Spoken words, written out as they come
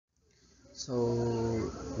So,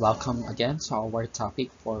 welcome again to our topic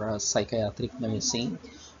for psychiatric nursing.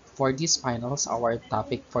 For these finals, our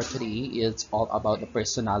topic for today is all about the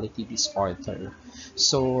personality disorder.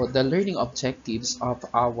 So, the learning objectives of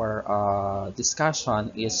our discussion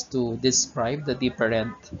is to describe the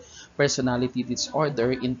different personality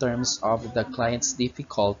disorder in terms of the client's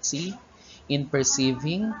difficulty in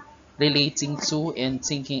perceiving, relating to, and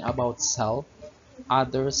thinking about self,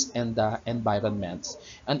 others, and the environment.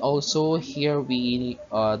 And also here we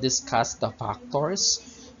discuss the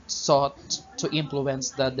factors sought to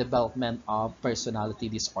influence the development of personality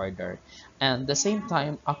disorder, and the same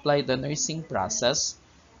time apply the nursing process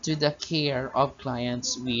to the care of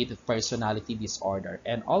clients with personality disorder,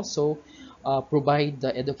 and also provide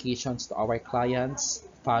the educations to our clients,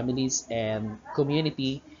 families, and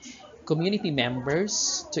community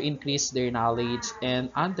members to increase their knowledge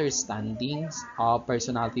and understandings of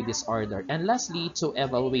personality disorder. And lastly, to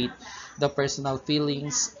evaluate the personal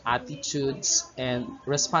feelings, attitudes, and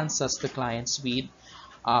responses to clients with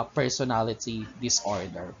personality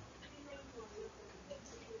disorder.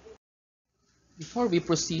 Before we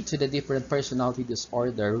proceed to the different personality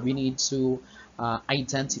disorder, we need to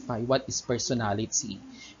identify what is personality.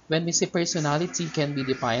 When we say personality can be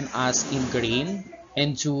defined as ingrained,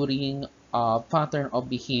 enduring pattern of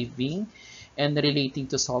behaving and relating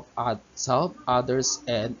to self, others,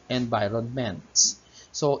 and environments.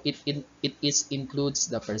 So it includes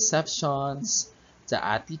the perceptions, the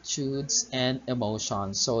attitudes, and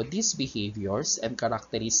emotions. So these behaviors and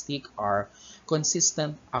characteristics are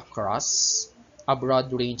consistent across a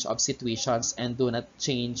broad range of situations and do not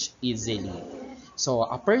change easily. So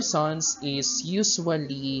a person is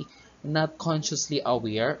usually not consciously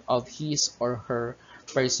aware of his or her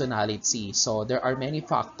personality. So there are many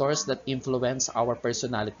factors that influence our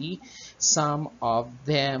personality. Some of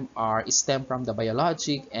them are stem from the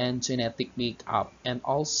biologic and genetic makeup, and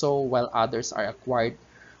also while others are acquired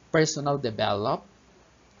personal developed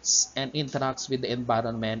and interacts with the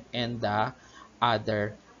environment and the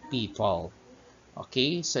other people.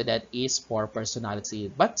 Okay, so that is for personality.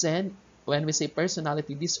 But then, when we say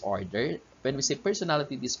personality disorder,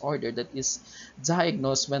 that is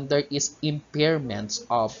diagnosed when there is impairment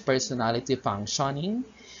of personality functioning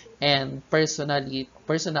and personality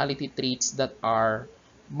traits that are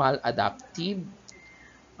maladaptive.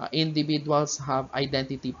 Individuals have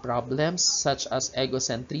identity problems such as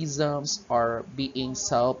egocentrisms or being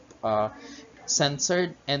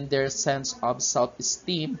self-censored, and their sense of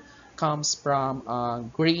self-esteem comes from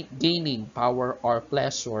gaining power or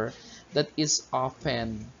pleasure that is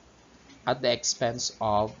often at the expense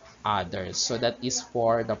of others. So that is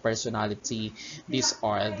for the personality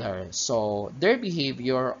disorder. So their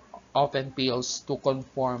behavior often fails to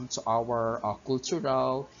conform to our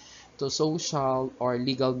cultural, to social, or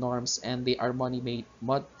legal norms, and they are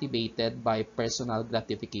motivated by personal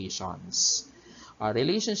gratifications.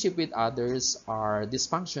 Relationship with others are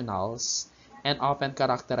dysfunctionals and often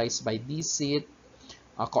characterized by deceit,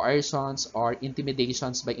 coercions, or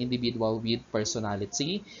intimidations by individual with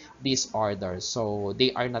personality disorder. So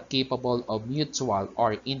they are not capable of mutual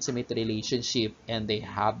or intimate relationship, and they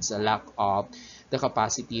have the lack of the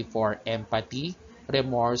capacity for empathy,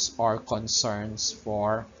 remorse, or concerns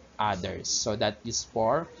for others. So that is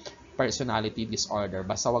for personality disorder.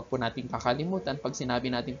 Basta wag po natin kakalimutan pag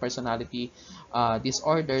sinabi natin personality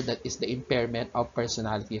disorder, that is the impairment of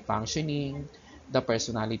personality functioning, the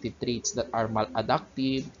personality traits that are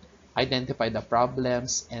maladaptive, identify the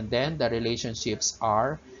problems, and then the relationships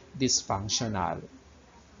are dysfunctional.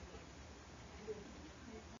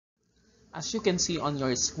 As you can see on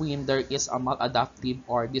your screen, there is a maladaptive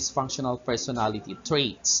or dysfunctional personality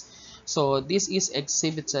traits. So this is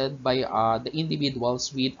exhibited by the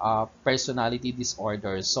individuals with personality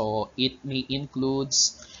disorder. So it may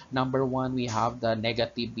includes, number one, we have the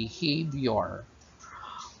negative behavior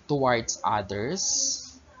towards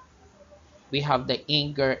others. We have the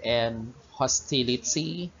anger and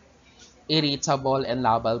hostility, irritable and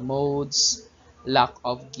labile modes, lack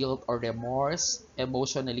of guilt or remorse,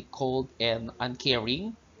 emotionally cold and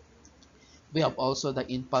uncaring. We have also the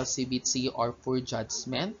impulsivity or poor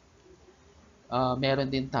judgment. Meron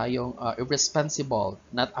din tayong irresponsible,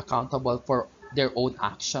 not accountable for their own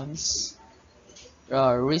actions.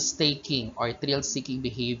 Risk-taking or thrill-seeking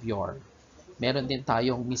behavior. Meron din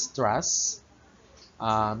tayong mistrust.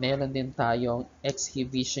 Meron din tayong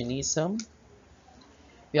exhibitionism.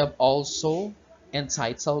 We have also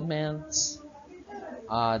entitlements,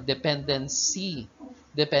 dependency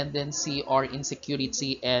or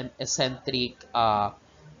insecurity, and eccentric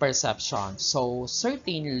perception. So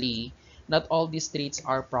certainly, not all these traits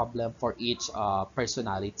are problem for each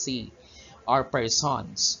personality. are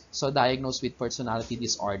persons, so diagnosed with personality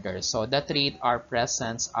disorder. So the trait are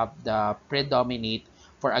presence of the predominate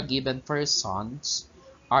for a given persons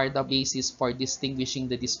are the basis for distinguishing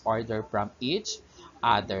the disorder from each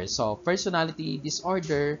other. So personality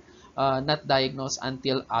disorder not diagnosed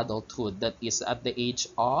until adulthood, that is at the age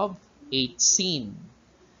of 18,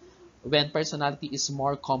 when personality is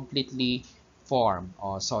more completely formed.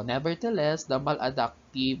 So nevertheless, the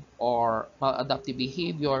maladaptive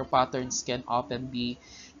behavior patterns can often be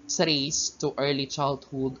traced to early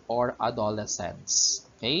childhood or adolescence.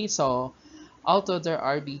 Okay, so although there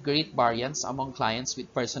are be great variance among clients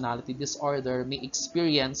with personality disorder may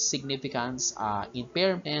experience significant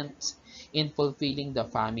impairment in fulfilling the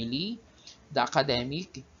family, the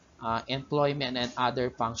academic, employment, and other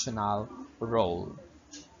functional role.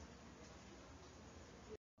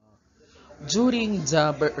 During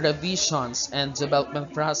the revisions and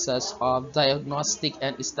development process of diagnostic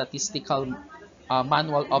and statistical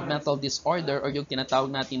manual of mental disorder, or yung tinatawag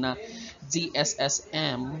natin na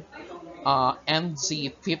DSSM, MG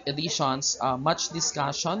 5th editions, much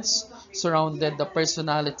discussions surrounded the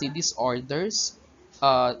personality disorders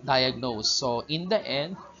diagnosed. So in the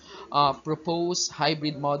end, proposed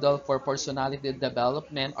hybrid model for personality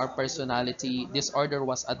development or personality disorder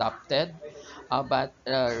was adopted, but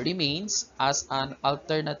remains as an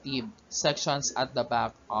alternative sections at the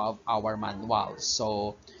back of our manual.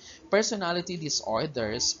 So personality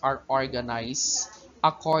disorders are organized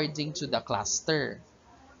according to the cluster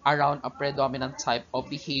around a predominant type of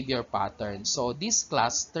behavior pattern. So this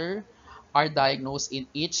cluster are diagnosed in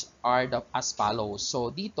each are as follows. So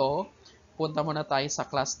dito, punta muna tayo sa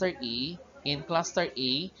cluster A. In cluster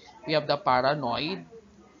A, we have the paranoid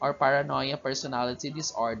or paranoia personality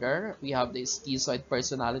disorder. We have the schizoid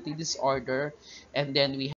personality disorder. And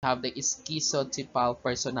then we have the schizotypal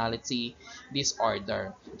personality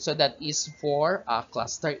disorder. So that is for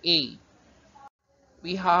cluster A.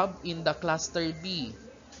 We have in the cluster B,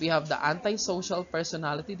 we have the antisocial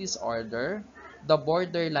personality disorder, the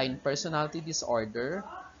borderline personality disorder,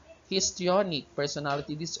 histrionic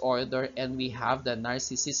personality disorder, and we have the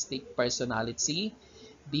narcissistic personality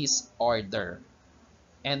disorder.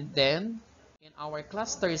 And then in our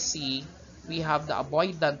cluster C, we have the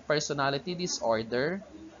avoidant personality disorder,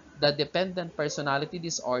 the dependent personality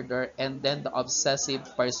disorder, and then the obsessive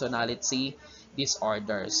personality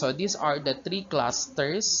disorder. So these are the three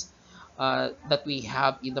clusters that we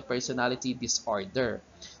have in the personality disorder.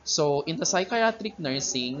 So in the psychiatric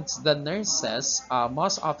nursing, the nurses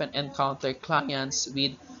most often encounter clients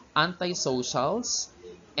with antisocials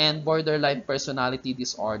and borderline personality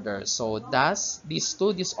disorder. So thus, these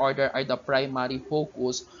two disorders are the primary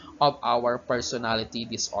focus of our personality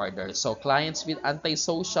disorder. So clients with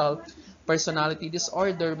antisocial personality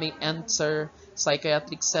disorder may enter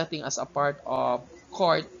psychiatric setting as a part of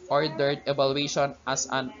court-ordered evaluation as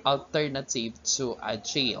an alternative to a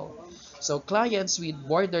jail. So clients with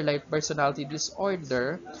borderline personality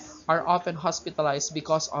disorder are often hospitalized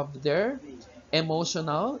because of their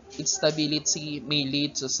emotional instability may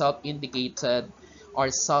lead to self-indicated or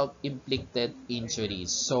self-inflicted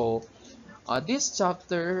injuries. So this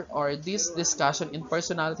chapter or this discussion in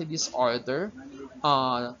personality disorder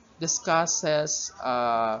discusses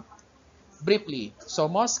briefly. So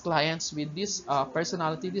most clients with these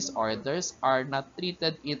personality disorders are not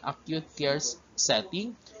treated in acute care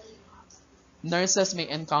setting. Nurses may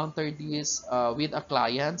encounter this with a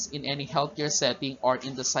clients in any healthcare setting or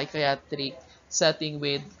in the psychiatric setting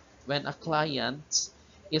with when a client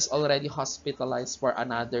is already hospitalized for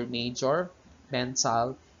another major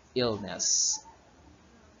mental illness.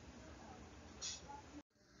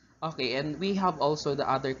 Okay, and we have also the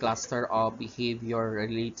other cluster of behavior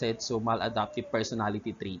related to maladaptive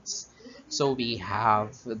personality traits. So we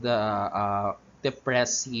have the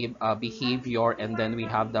depressive behavior, and then we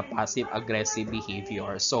have the passive aggressive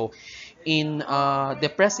behavior. So in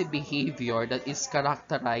depressive behavior that is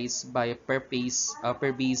characterized by a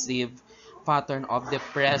pervasive pattern of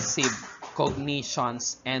depressive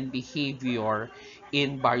cognitions and behavior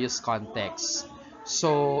in various contexts.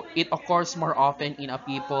 So it occurs more often in a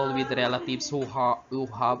people with relatives who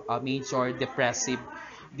have a major depressive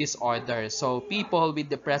disorder. So people with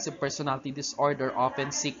depressive personality disorder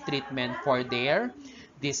often seek treatment for their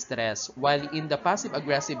distress, while in the passive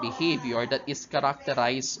aggressive behavior that is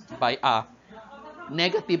characterized by a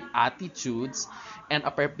negative attitudes and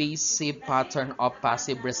a pervasive pattern of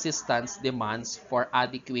passive resistance demands for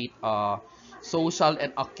adequate social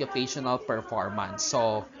and occupational performance.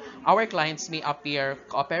 So our clients may appear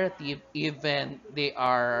cooperative even they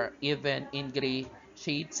are even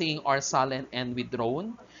ingratiating or silent and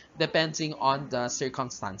withdrawn depending on the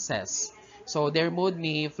circumstances. So their mood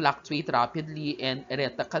may fluctuate rapidly and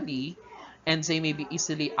erratically, and they may be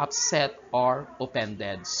easily upset or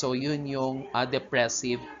offended. So yun yung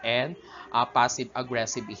depressive and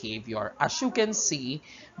passive-aggressive behavior. As you can see,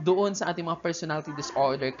 doon sa ating mga personality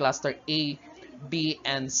disorder, cluster A, B,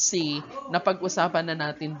 and C, napag-usapan na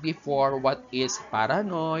natin before what is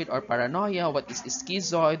paranoid or paranoia, what is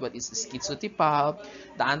schizoid, what is schizotypal,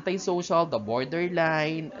 the antisocial, the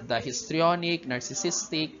borderline, the histrionic,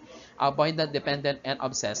 narcissistic, avoidant, dependent, and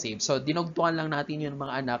obsessive. So, dinugtuan lang natin yung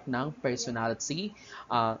mga anak ng personality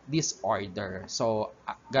disorder. So,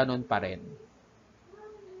 ganun pa rin.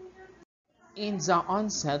 In the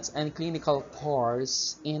onset and clinical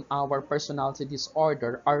course in our personality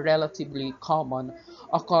disorder are relatively common,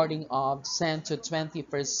 according of 10 to 20%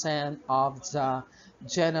 of the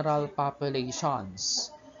general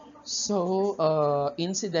populations. So,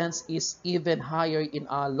 incidence is even higher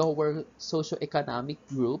in lower socioeconomic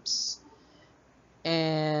groups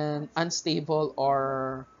and unstable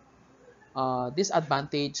or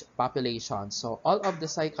disadvantaged populations. So, all of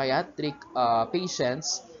the psychiatric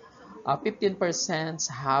patients 15%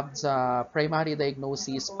 have the primary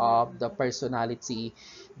diagnosis of the personality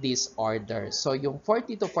disorder. So yung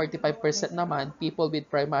 40 to 45% naman, people with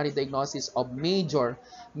primary diagnosis of major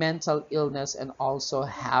mental illness and also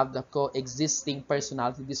have the coexisting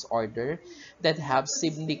personality disorder that have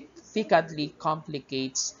significantly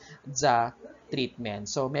complicates the treatment.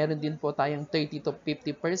 So meron din po tayong 30 to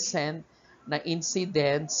 50% na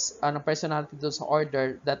incidents ng personality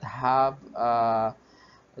disorder that have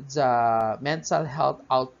the mental health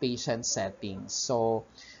outpatient settings. So,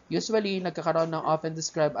 usually, nagkakaroon ng often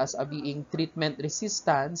described as a being treatment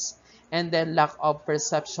resistance and then lack of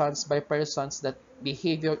perceptions by persons that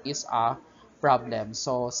behavior is a problem.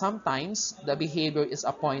 So, sometimes, the behavior is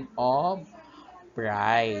a point of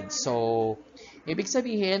pride. So, ibig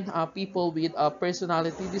sabihin, people with a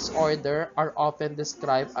personality disorder are often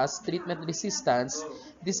described as treatment resistance.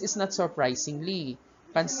 This is not surprisingly,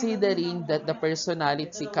 considering that the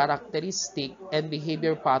personality characteristic and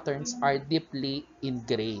behavior patterns are deeply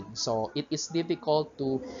ingrained. So, it is difficult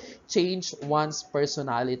to change one's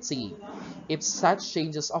personality. If such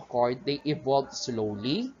changes occur, they evolve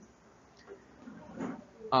slowly.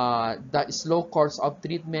 The slow course of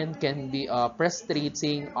treatment can be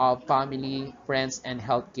frustrating of family, friends, and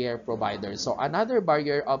healthcare providers. So another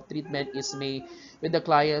barrier of treatment is may when the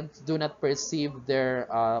clients do not perceive their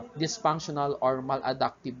dysfunctional or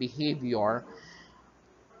maladaptive behavior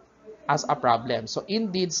as a problem. So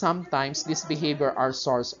indeed, sometimes this behavior are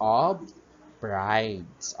source of pride.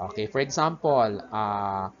 Okay, for example,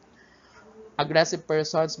 aggressive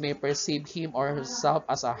persons may perceive him or herself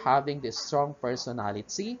as having this strong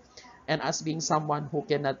personality and as being someone who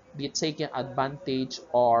cannot be taken advantage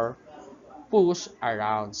or pushed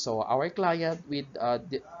around. So our client with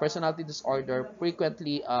personality disorder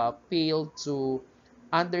frequently fail to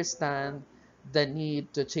understand the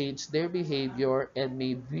need to change their behavior and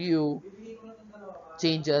may view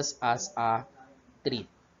changes as a threat.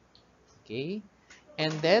 Okay?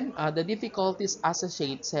 And then the difficulties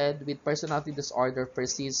associated with personality disorder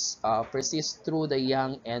persist through the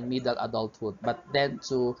young and middle adulthood, but then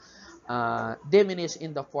to diminish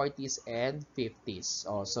in the 40s and 50s.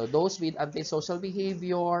 So those with antisocial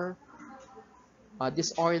behavior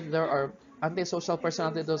disorder or antisocial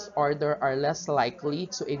personality disorder are less likely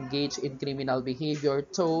to engage in criminal behavior,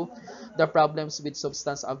 to the problems with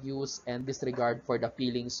substance abuse and disregard for the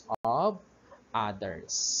feelings of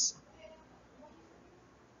others.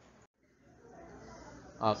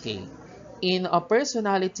 Okay. In a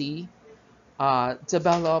personality,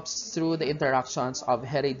 develops through the interactions of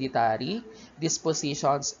hereditary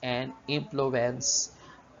dispositions and influence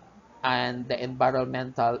and the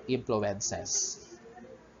environmental influences.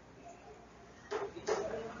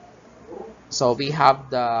 So we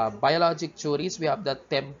have the biologic theories, we have the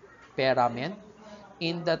temperament.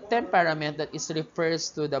 In the temperament, that is refers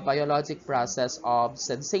to the biologic process of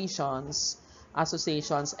sensations,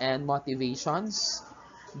 associations, and motivations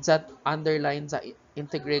that underline the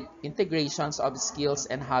integrations of skills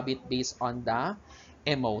and habit based on the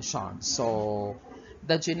emotions. So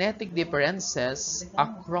the genetic differences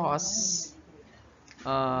across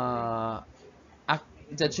uh,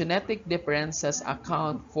 the genetic differences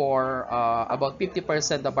account for about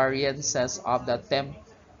 50% the variances of the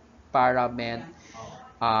temperament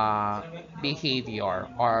behavior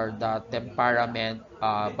or the temperament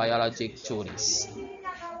biologic theories.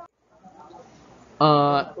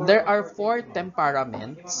 There are four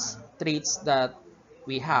temperaments traits that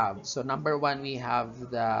we have. So number one, we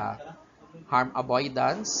have the harm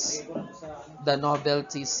avoidance, the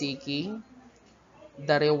novelty seeking,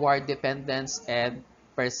 the reward dependence, and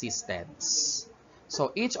persistence.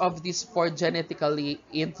 So each of these four genetically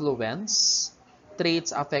influenced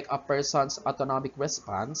traits affect a person's autonomic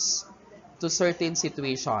response to certain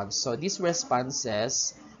situations. So these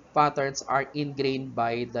responses patterns are ingrained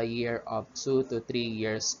by the year of 2 to 3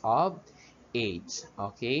 years of age.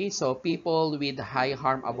 Okay, so people with high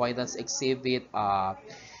harm avoidance exhibit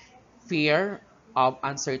fear of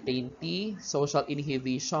uncertainty, social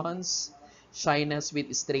inhibitions, shyness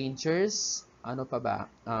with strangers, ano pa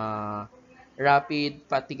ba? Rapid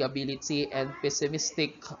fatigability and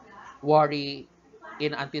pessimistic worry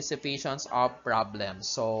in anticipations of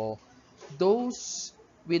problems. So, those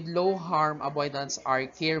with low harm avoidance are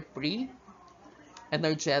carefree,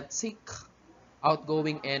 energetic,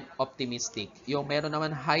 outgoing, and optimistic. Yung meron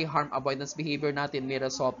naman high harm avoidance behavior natin may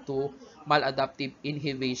result to maladaptive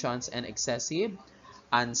inhibitions and excessive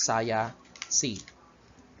anxiety.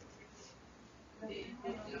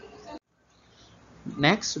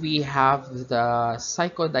 Next, we have the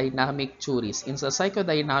psychodynamic theories. In the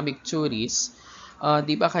psychodynamic theories,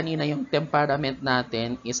 di ba kanina yung temperament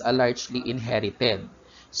natin is a largely inherited.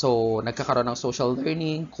 So, nagkakaroon ng social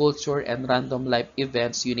learning, culture, and random life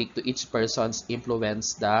events unique to each person's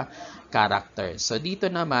influence the character. So, dito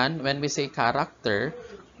naman, when we say character,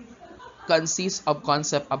 consists of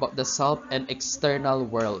concept about the self and external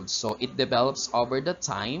world. So, it develops over the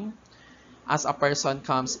time as a person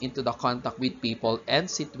comes into the contact with people and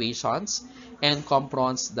situations and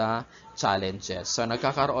confronts the challenges. So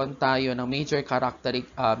nagkakaroon tayo ng major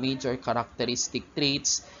characteristic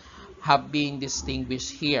traits have been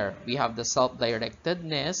distinguished here. We have the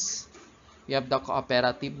self-directedness, we have the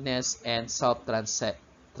cooperativeness, and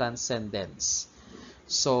self-transcendence.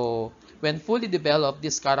 So, when fully developed,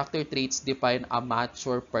 these character traits define a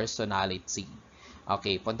mature personality.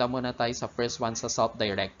 Okay, punta muna tayo sa first one sa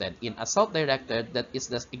self-directed. In a self-directed, that is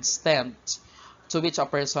the extent to which a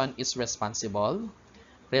person is responsible,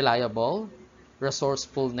 reliable,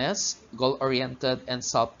 resourcefulness, goal-oriented, and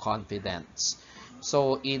self-confident.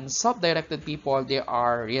 So, in self-directed people, they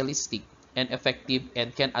are realistic and effective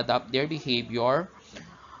and can adapt their behavior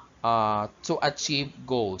to achieve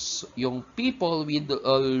goals. Yung people with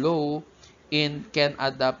low in can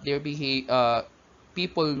adapt their behavior.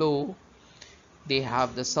 People low, they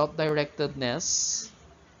have the self-directedness,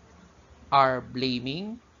 are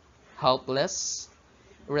blaming, helpless,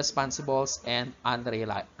 irresponsible, and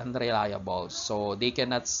unreliable. So they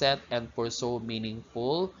cannot set and pursue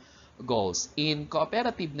meaningful goals. In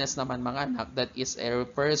cooperativeness naman mga anak, that is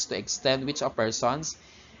refers to extent which a person's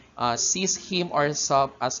sees him or herself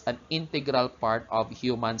as an integral part of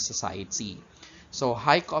human society. So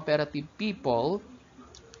high cooperative people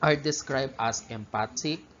are described as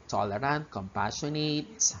empathic, tolerant,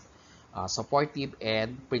 compassionate, supportive,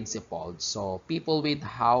 and principled. So people with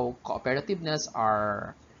how cooperativeness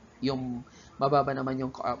are yung mababa naman yung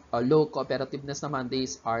low cooperativeness naman,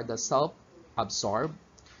 these are the self-absorbed,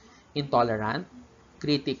 intolerant,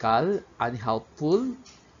 critical, unhelpful,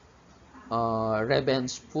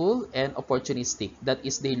 revengeful, and opportunistic. That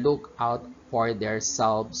is, they look out for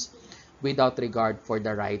themselves without regard for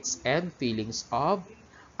the rights and feelings of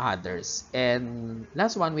others. And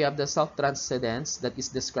last one, we have the self-transcendence, that is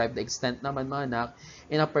described the extent naman mga anak,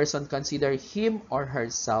 in a person consider him or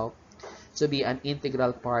herself to be an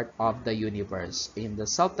integral part of the universe. In the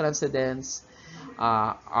self-transcendence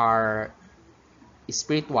are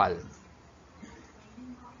spiritual,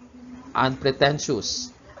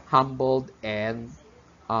 unpretentious, humbled, and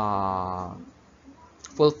uh,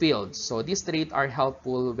 fulfilled. So these traits are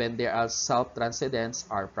helpful when they are self-transcendence,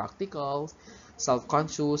 are practical,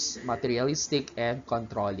 self-conscious, materialistic, and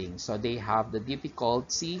controlling. So they have the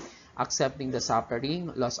difficulty accepting the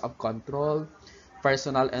suffering, loss of control,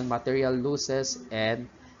 personal and material losses, and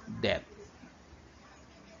death.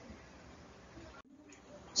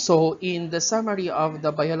 So, in the summary of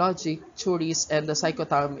the biologic theories and the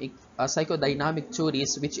psychodynamic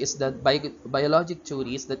theories, which is the biologic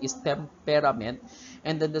theories, that is temperament,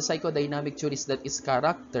 and then the psychodynamic theories, that is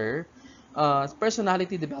character,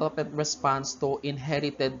 personality development responds to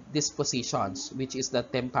inherited dispositions, which is the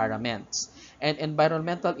temperaments, and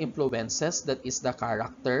environmental influences, that is the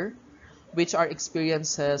character, which are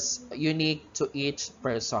experiences unique to each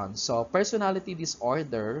person. So, personality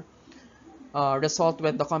disorder result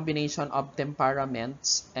when the combination of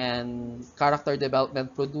temperaments and character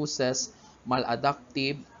development produces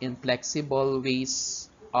maladaptive, inflexible ways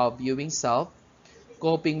of viewing self,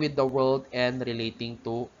 coping with the world, and relating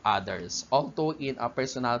to others. Although in a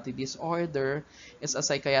personality disorder is a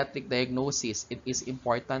psychiatric diagnosis, it is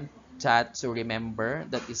important that to remember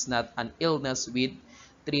that it's not an illness with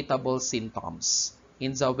treatable symptoms.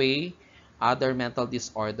 in the way other mental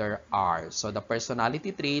disorder are. So the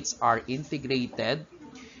personality traits are integrated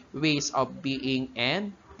ways of being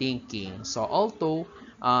and thinking. So although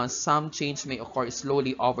some change may occur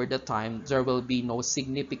slowly over the time, there will be no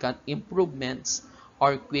significant improvements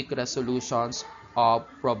or quick resolutions of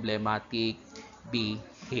problematic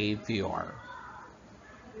behavior.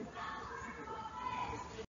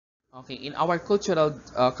 Okay, in our cultural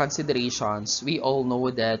considerations, we all know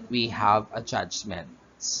that we have a judgment.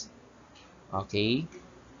 Okay,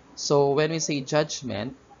 so when we say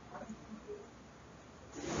judgment,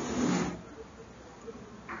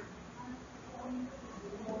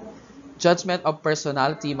 judgment of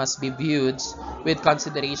personality must be viewed with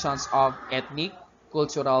considerations of ethnic,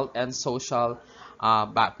 cultural, and social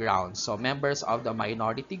background. So members of the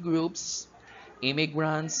minority groups,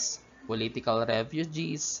 immigrants, political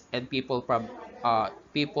refugees, and people from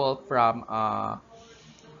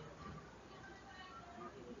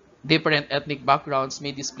different ethnic backgrounds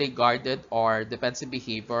may display guarded or defensive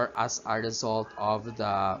behavior as a result of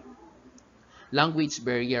the language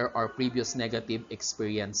barrier or previous negative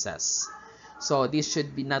experiences. So this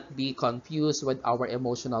should not be confused with our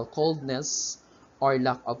emotional coldness or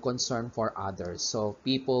lack of concern for others. So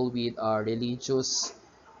people with religious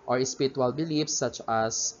or spiritual beliefs such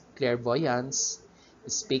as clairvoyance,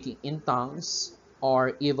 speaking in tongues,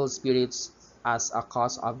 or evil spirits as a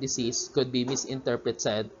cause of disease could be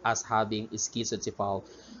misinterpreted as having schizotypal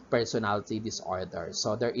personality disorder.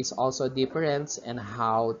 So there is also a difference in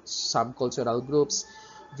how some cultural groups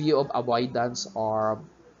view of avoidance or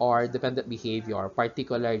dependent behavior,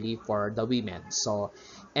 particularly for the women. So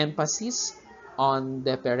emphasis on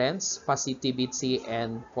deference, positivity,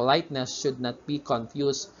 and politeness should not be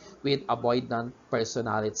confused with avoidant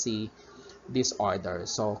personality disorder.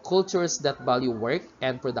 So cultures that value work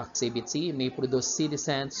and productivity may produce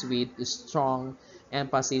citizens with strong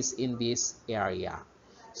emphasis in this area.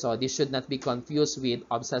 So this should not be confused with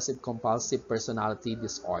obsessive compulsive personality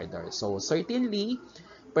disorder. So certainly,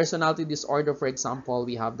 personality disorder, for example,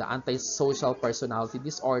 we have the antisocial personality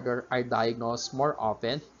disorder are diagnosed more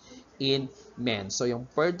often in men. So yung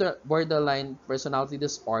borderline personality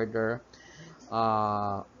disorder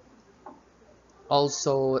uh,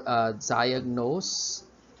 also diagnosed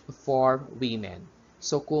for women.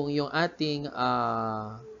 So kung yung ating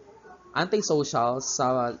antisocial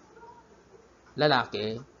sa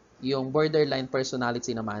lalaki, yung borderline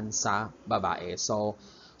personality naman sa babae. So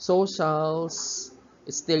socials,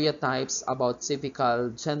 stereotypes about typical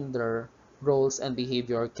gender roles and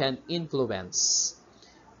behavior can influence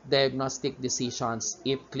diagnostic decisions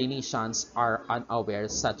if clinicians are unaware,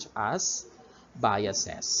 such as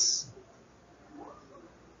biases.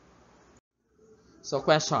 So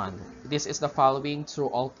question, this is the following true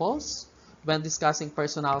or false? When discussing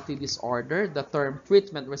personality disorder, the term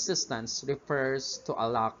treatment resistance refers to a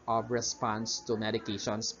lack of response to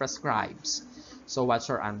medications prescribed. So what's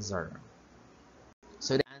your answer?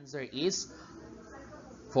 So the answer is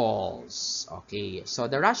false. Okay, so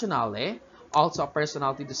the rationale, also a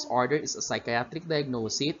personality disorder is a psychiatric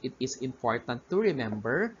diagnosis. It is important to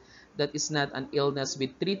remember that is not an illness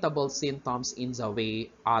with treatable symptoms in the way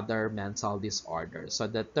other mental disorders. So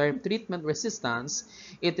the term treatment resistance,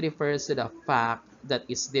 it refers to the fact that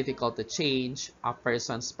it's difficult to change a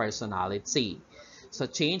person's personality. So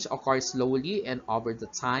change occurs slowly and over the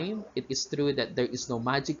time. It is true that there is no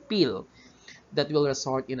magic pill that will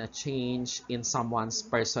result in a change in someone's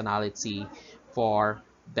personality for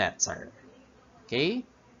better. Okay?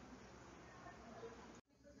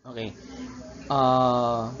 Okay.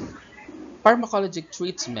 Uh, Pharmacologic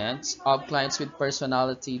treatments of clients with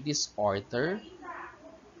personality disorder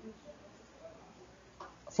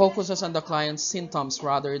focuses on the client's symptoms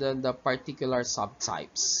rather than the particular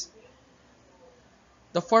subtypes.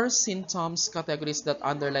 The four symptoms categories that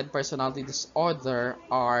underlie personality disorder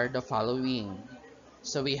are the following.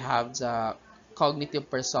 So we have the cognitive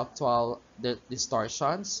perceptual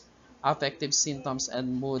distortions, affective symptoms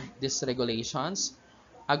and mood dysregulations,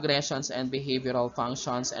 aggressions and behavioral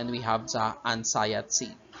functions, and we have the anxiety.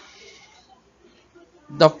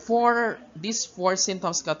 These four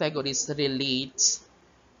symptoms categories relate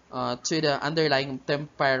to the underlying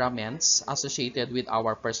temperaments associated with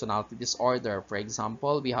our personality disorder. For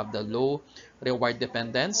example, we have the low reward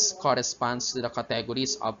dependence corresponds to the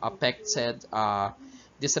categories of affected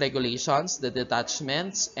dysregulations, the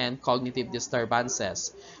detachments, and cognitive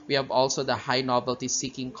disturbances. We have also the high novelty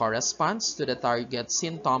seeking corresponds to the target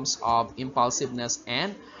symptoms of impulsiveness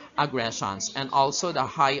and aggressions, and also the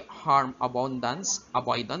high harm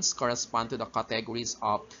avoidance correspond to the categories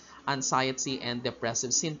of anxiety, and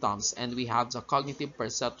depressive symptoms. And we have the cognitive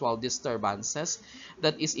perceptual disturbances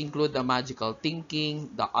that is include the magical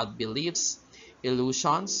thinking, the odd beliefs,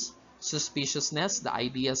 illusions, suspiciousness, the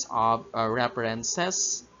ideas of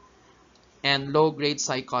references, and low-grade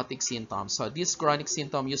psychotic symptoms. So this chronic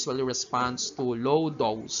symptom usually responds to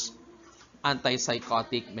low-dose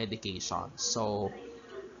antipsychotic medication. So,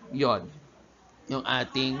 yon yung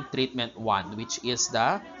ating treatment 1, which is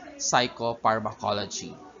the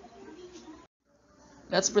psychopharmacology.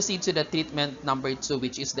 Let's proceed to the treatment number 2,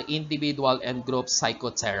 which is the individual and group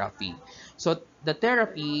psychotherapy. So the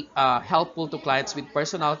therapy helpful to clients with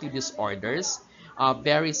personality disorders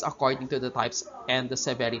varies according to the types and the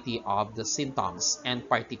severity of the symptoms and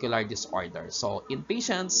particular disorders. So in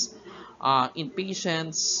patients,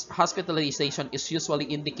 hospitalization is usually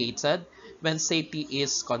indicated when safety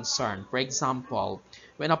is concerned. For example,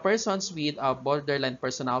 when a person with a borderline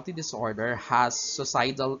personality disorder has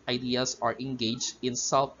suicidal ideas or engaged in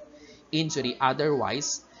self-injury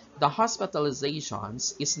otherwise, the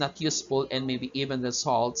hospitalizations is not useful and maybe even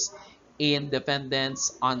results in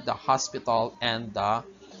dependence on the hospital and the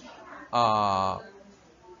uh,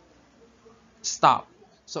 stop.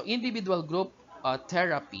 So individual group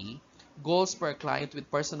therapy goals for a client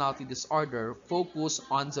with personality disorder focus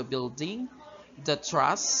on the building, the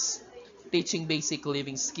trust, teaching basic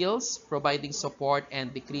living skills, providing support,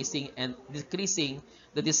 and decreasing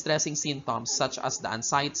the distressing symptoms such as the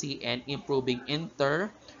anxiety and improving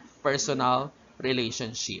interpersonal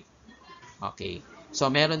relationship. Okay. So,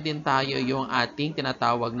 meron din tayo yung ating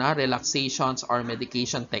tinatawag na relaxations or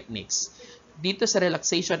medication techniques. Dito sa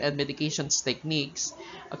relaxation and medications techniques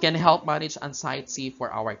can help manage anxiety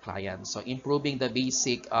for our clients. So, improving the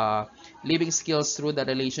basic living skills through the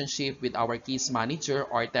relationship with our case manager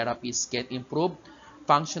or therapist can improve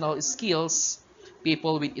functional skills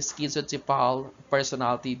people with schizotypal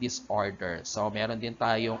personality disorder. So, meron din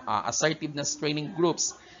tayong assertiveness training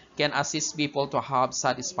groups can assist people to have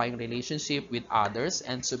satisfying relationship with others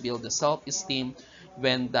and to build the self-esteem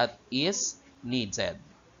when that is needed.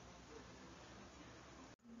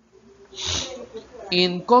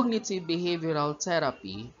 In cognitive behavioral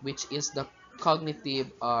therapy, which is the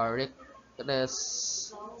cognitive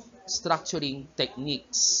restructuring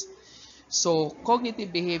techniques, so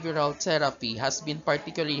cognitive behavioral therapy has been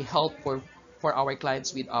particularly helpful for our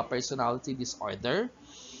clients with a personality disorder.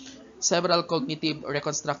 Several cognitive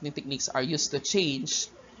reconstructing techniques are used to change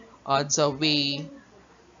the way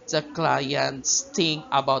the clients think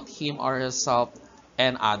about him or herself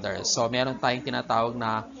and others. So, meron tayong tinatawag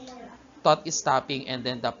na thought stopping and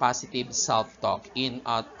then the positive self-talk. In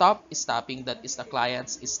thought stopping, that is the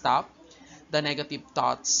clients stop the negative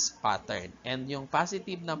thoughts pattern. And yung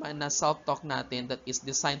positive naman na self-talk natin, that is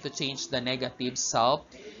designed to change the negative self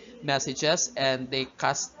messages and they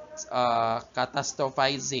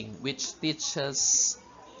catastrophizing, which teaches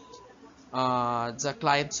the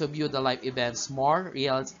client to view the life events more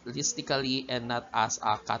realistically and not as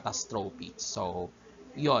a catastrophe. So,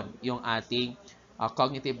 yon yung ating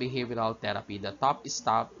cognitive behavioral therapy, the thought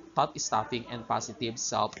stopping and positive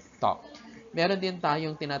self-talk. Meron din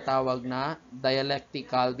tayong tinatawag na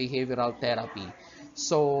dialectical behavioral therapy.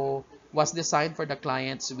 So, was designed for the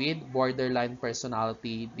clients with borderline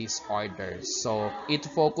personality disorders. So, it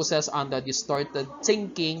focuses on the distorted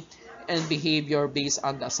thinking and behavior based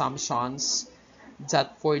on the assumptions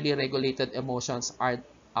that poorly regulated emotions are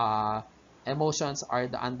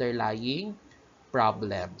the underlying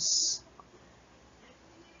problems.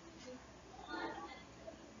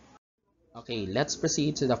 Okay, let's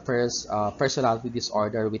proceed to the first personality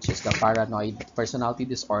disorder, which is the paranoid personality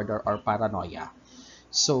disorder or paranoia.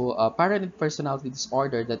 So, paranoid personality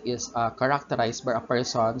disorder that is characterized by a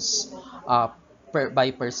person's by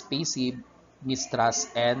pervasive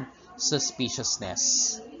mistrust and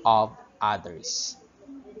suspiciousness of others.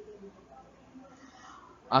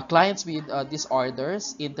 Clients with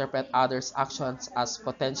disorders interpret others' actions as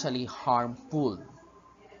potentially harmful.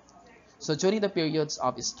 So during the periods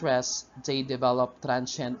of stress, they develop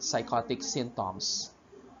transient psychotic symptoms.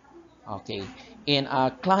 Okay. In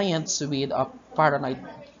clients with a paranoid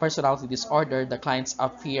personality disorder, the clients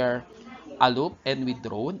appear aloof and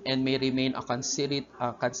withdrawn and may remain a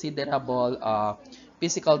considerable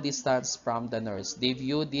physical distance from the nurse. They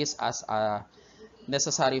view this as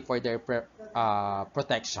necessary for their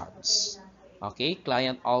protections. Okay,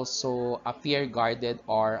 client also appear guarded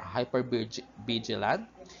or hyper vigilant.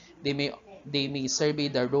 They may they may survey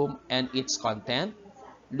the room and its content,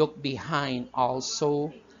 look behind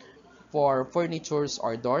also for furnitures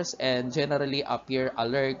or doors, and generally appear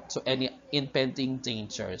alert to any impending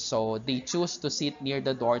danger. So they choose to sit near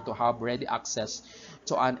the door to have ready access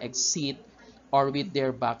to an exit or with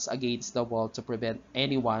their backs against the wall to prevent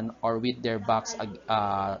anyone or with their backs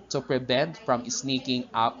to prevent from sneaking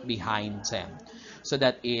up behind them. So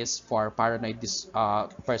that is for paranoid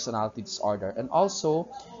personality disorder. And also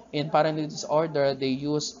in paranoid disorder, they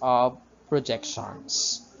use of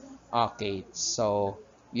projections. Okay, so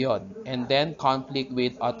yun. And then conflict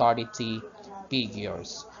with authority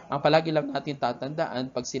figures. Ang palagi lang natin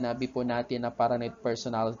tatandaan pag sinabi po natin na paranoid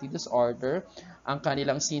personality disorder, ang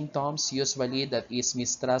kanilang symptoms usually that is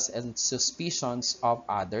mistrust and suspicions of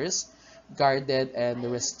others, guarded and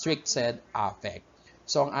restricted affect.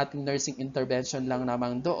 So ang ating nursing intervention lang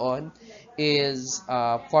naman doon is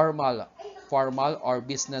formal or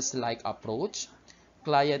business-like approach,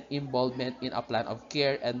 client involvement in a plan of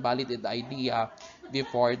care, and validate the idea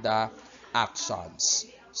before the actions.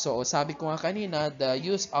 So, sabi ko nga kanina, the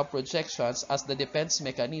use of projections as the defense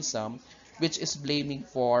mechanism which is blaming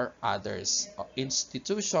for others,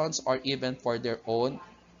 institutions, or even for their own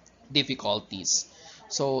difficulties.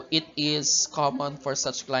 So, it is common for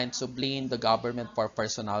such clients to blame the government for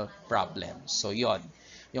personal problems. So, yon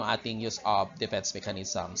yung ating use of defense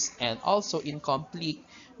mechanisms. And also, in conflict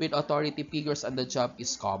with authority figures on the job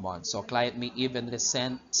is common. So, client may even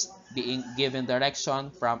resent being given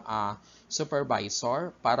direction from a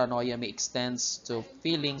supervisor. Paranoia may extend to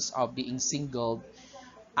feelings of being singled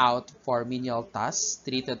out for menial tasks,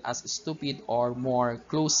 treated as stupid or more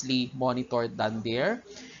closely monitored than their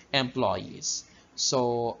employees.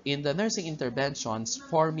 So, in the nursing interventions,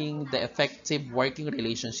 forming the effective working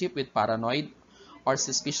relationship with paranoid or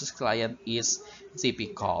suspicious client is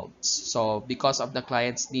difficult. So, because of the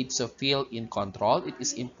client's need to feel in control, it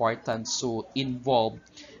is important to involve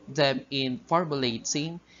them in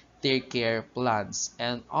formulating their care plans.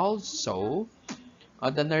 And also,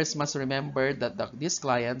 the nurse must remember that these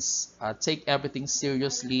clients take everything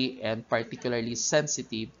seriously and particularly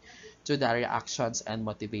sensitive to the reactions and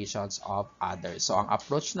motivations of others. So, ang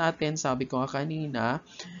approach natin, sabi ko nga kanina,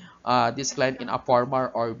 this client in a formal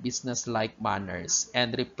or business-like manners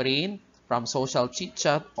and refrain from social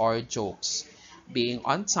chit-chat or jokes. Being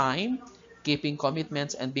on time, keeping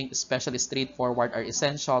commitments, and being especially straightforward are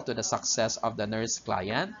essential to the success of the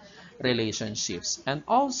nurse-client relationships. And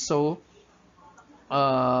also,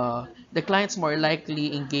 the clients more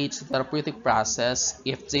likely engage the therapeutic process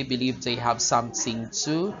if they believe they have something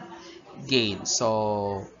to gain.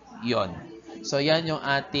 So, yon. So, yan yung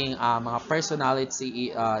ating mga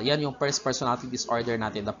personality, yan yung first personality disorder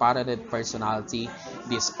natin, the paranoid personality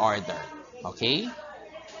disorder. Okay?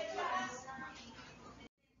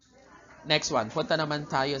 Next one, punta naman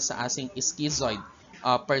tayo sa asing schizoid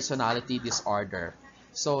personality disorder.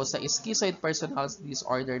 So, sa schizoid personality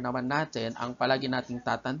disorder naman natin, ang palagi nating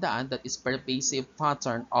tatandaan that is pervasive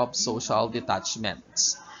pattern of social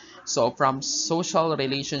detachments. So, from social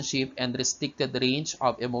relationship and restricted range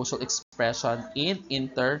of emotional expression in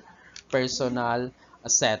interpersonal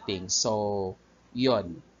settings. So,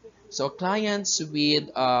 yon. So, clients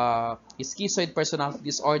with schizoid personality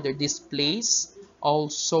disorder displays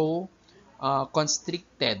also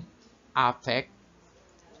constricted affect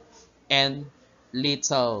and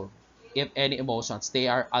little, if any, emotions. They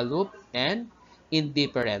are aloof and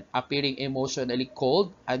indifferent, appearing emotionally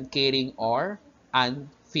cold, uncaring, or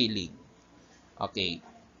unfeeling. Okay.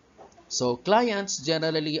 So, clients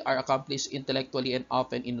generally are accomplished intellectually and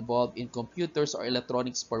often involved in computers or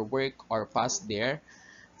electronics for work or past their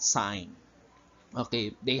sign.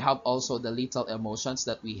 Okay, they have also the little emotions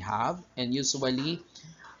that we have, and usually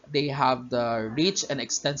they have the rich and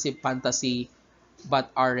extensive fantasy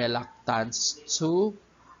but are reluctant to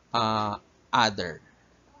other.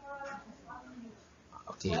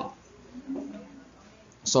 Okay.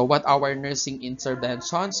 So what our nursing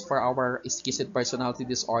interventions for our schizoid personality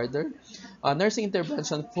disorder? Nursing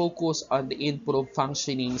intervention focus on the improved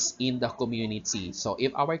functionings in the community. So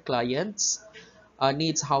if our clients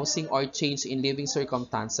needs housing or change in living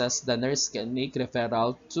circumstances, the nurse can make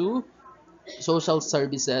referral to social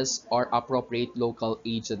services or appropriate local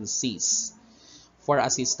agencies for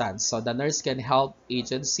assistance. So the nurse can help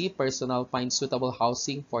agency personnel find suitable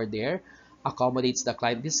housing for their accommodates the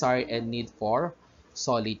client desire and need for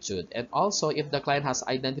solitude. And also, if the client has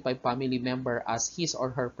identified family member as his or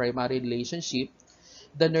her primary relationship,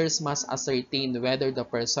 the nurse must ascertain whether the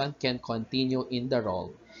person can continue in the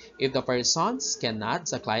role. If the persons cannot,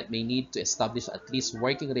 the client may need to establish at least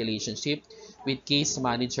working relationship with case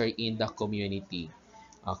manager in the community.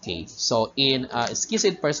 Okay, so in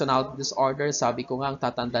schizoid personality disorder, sabi ko nga ang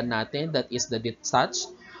tatandaan natin that is the detached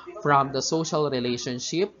from the social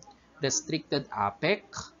relationship, restricted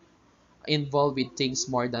affect, involved with things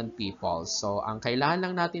more than people. So, ang kailangan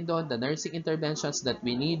lang natin doon, the nursing interventions that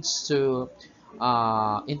we need to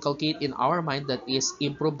inculcate in our mind, that is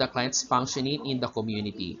improve the client's functioning in the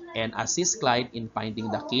community and assist client in finding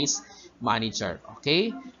the case manager.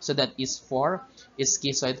 Okay? So, that is for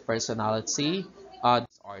schizoid personality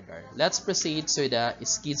disorder. Let's proceed to the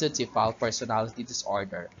schizotypal personality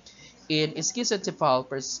disorder. In schizotypal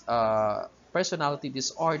personality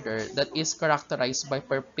disorder, that is characterized by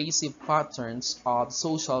pervasive patterns of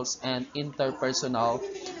social and interpersonal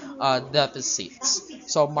deficits.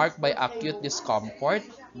 So marked by acute discomfort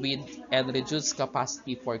with and reduced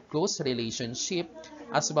capacity for close relationship,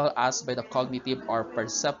 as well as by the cognitive or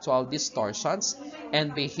perceptual distortions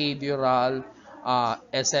and behavioral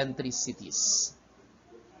eccentricities.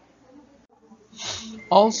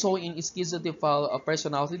 Also, in schizotypal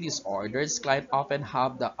personality disorders, clients often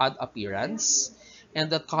have the odd appearance and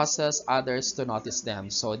that causes others to notice them.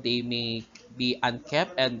 So they may be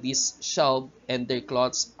unkempt and disheveled, and their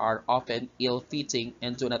clothes are often ill-fitting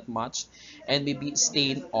and do not match and may be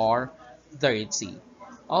stained or dirty.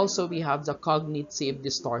 Also, we have the cognitive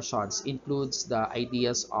distortions, includes the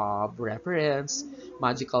ideas of reference,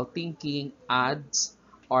 magical thinking, ads,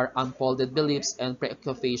 or unfolded beliefs and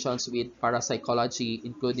preoccupations with parapsychology,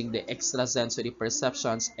 including the extrasensory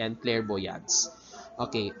perceptions and clairvoyance.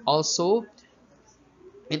 Okay, also,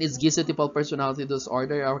 in its schizotypal personality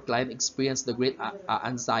disorder, our client experienced the great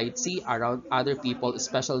anxiety around other people,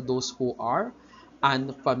 especially those who are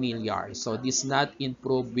unfamiliar. So this not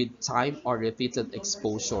improve with time or repeated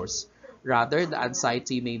exposures. Rather, the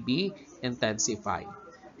anxiety may be intensified.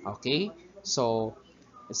 Okay, so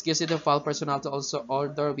schizotypal personality also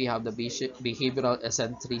order, we have the behavioral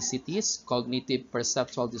eccentricities, cognitive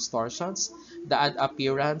perceptual distortions, the odd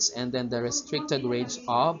appearance, and then the restricted range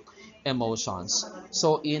of emotions.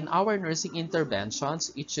 So in our nursing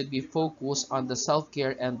interventions, it should be focused on the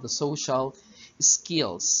self-care and the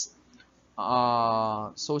skills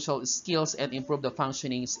social skills and improve the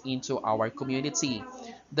functionings into our community.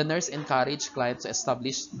 The nurse encourage clients to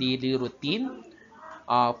establish daily routine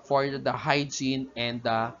for the hygiene and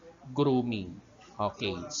the grooming.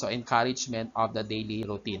 Okay, so encouragement of the daily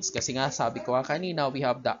routines. Kasi nga sabi ko nga kanina, we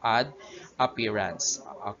have the odd appearance.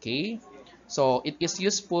 Okay? So it is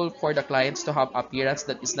useful for the clients to have appearance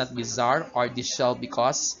that is not bizarre or disheveled,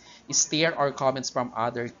 because stare or comments from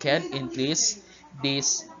other can increase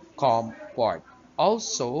discomfort.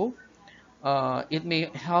 Also, it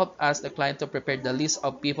may help as the client to prepare the list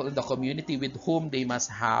of people in the community with whom they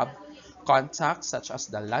must have contact, such as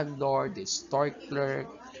the landlord, the store clerk,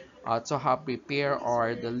 to have prepare,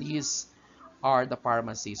 or the list, or the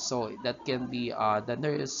pharmacy. So that can be the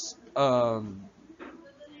nurse.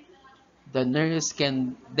 The nurse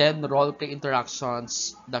can then role play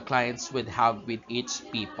interactions the clients would have with each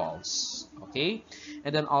peoples. Okay,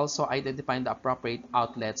 and then also identifying the appropriate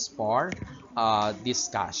outlets for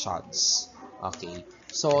discussions. Okay,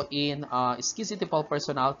 so in schizotypal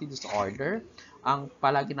personality disorder, ang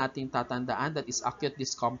palagi nating tatandaan, that is acute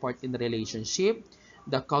discomfort in relationship,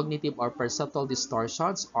 the cognitive or perceptual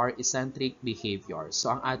distortions, or eccentric behavior.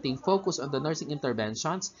 So ang ating focus on the nursing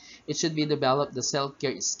interventions, it should be develop the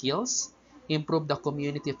self-care skills, improve the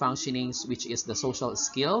community functionings, which is the social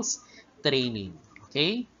skills training.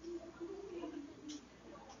 Okay?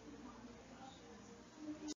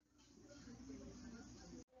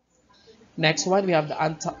 Next one, we have the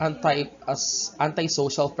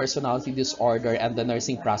antisocial personality disorder and the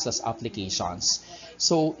nursing process applications.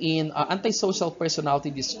 So in antisocial personality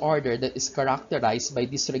disorder, that is characterized by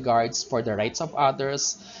disregards for the rights of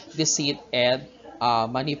others, deceit, and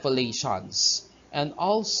manipulations. And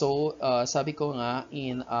also, sabi ko nga,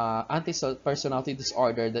 in antisocial personality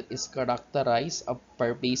disorder, that is characterized a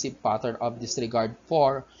pervasive pattern of disregard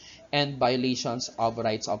for and violations of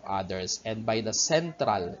rights of others, and by the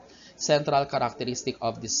central characteristic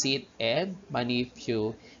of deceit and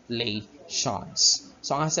manipulations.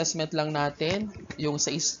 So, ang assessment lang natin, yung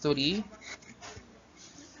sa history.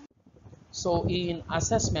 So, in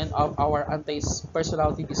assessment of our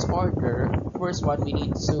anti-personality disorder, first one, we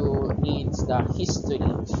needs the history.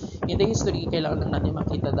 In the history, kailangan lang natin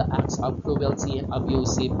makita the acts of cruelty and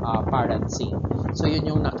abusive parenting. So, yun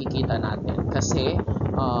yung nakikita natin. Kasi,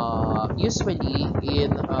 usually,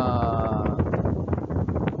 in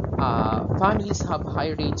families have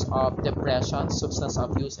high rates of depression, substance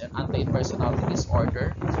abuse, and anti-personality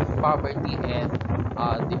disorder, poverty, and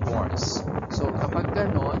divorce. So kapag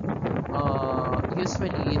ganon,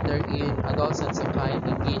 usually therein adolescents and client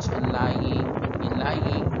engage in lying,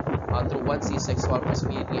 through one's sexual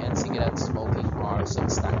promiscuity and cigarette smoking or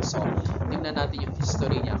substance. So, tingnan natin yung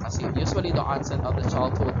history niya kasi usually the onset of the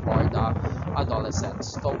childhood or the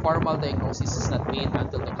adolescence. So, formal diagnosis is not made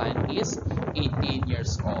until the client is 18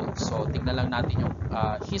 years old. So, tingnan lang natin yung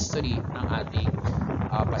history ng ating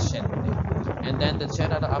pasyente. And then the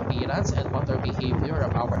general appearance and motor behavior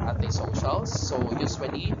of our antisocials. So,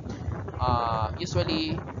 usually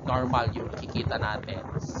normal yung makikita natin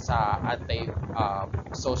sa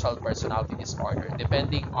anti-social personality disorder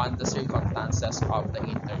depending on the circumstances of the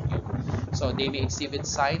interview. So they may exhibit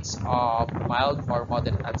signs of mild or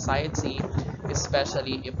moderate anxiety,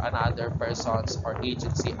 especially if another persons or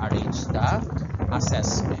agency arrange the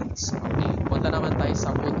assessments. Okay, punta naman tayo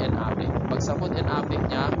sa mood and affect. Pag sa mood and affect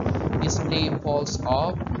niya, display pulse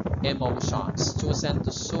of emotions chosen to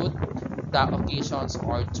suit the occasions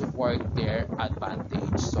or to work their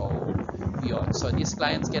advantage. So, yun. So, these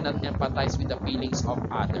clients cannot empathize with the feelings of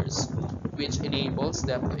others, which enables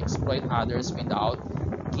them to exploit others without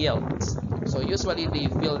guilt. So, usually they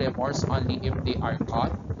feel remorse only if they are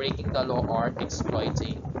caught breaking the law or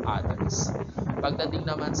exploiting others. Pagdating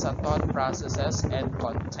naman sa thought processes and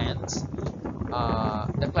content,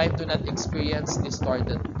 the client do not experience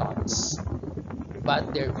distorted thoughts, but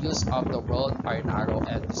their views of the world are narrow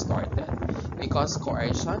and distorted. Because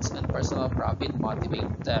coercions and personal profit motivate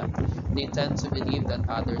them, they tend to believe that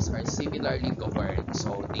others are similarly governed.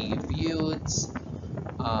 So they viewed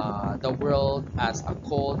the world as a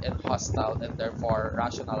cold and hostile and therefore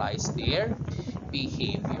rationalize their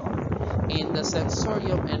behavior. In the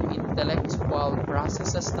sensorium and intellectual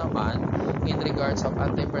processes naman, in regards of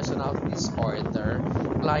anti-personality disorder,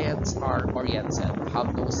 clients are oriented,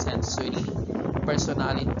 have no sensory,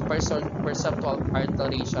 perceptual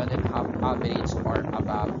alteration, and have average or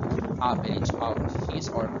above average of his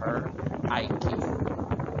or her IQ.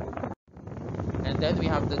 And then we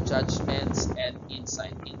have the judgments and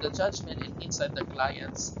insight. In the judgment and insight, the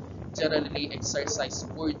clients generally exercise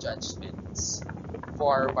poor judgments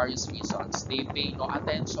for various reasons. They pay no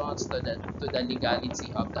attention to the legality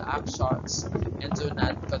of the actions and do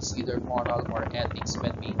not consider moral or ethics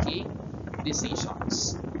when making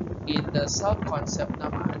decisions. In the self-concept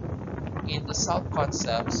naman, in the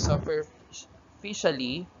self-concept,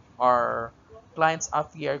 superficially, our clients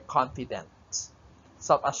appear confident,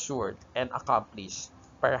 self-assured, and accomplished.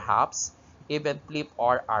 Perhaps even flip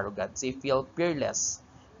or arrogant. They feel fearless,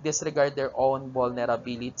 disregard their own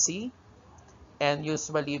vulnerability, and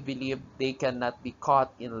usually believe they cannot be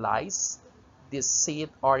caught in lies, deceit,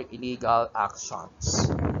 or illegal actions.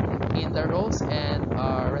 In the roles and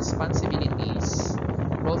responsibilities,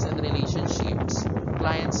 roles and relationships,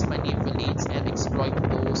 clients manipulate and exploit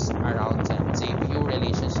those around them. They view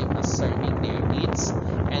relationship as serving their needs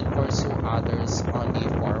and pursue others only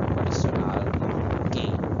for personal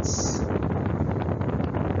gains.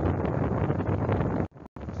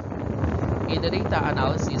 In the data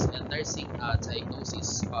analysis and nursing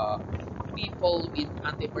diagnosis, people with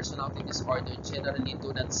anti-personality disorder generally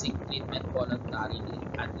do not seek treatment voluntarily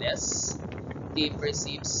unless they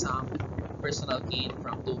perceive some personal gain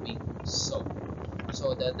from doing so.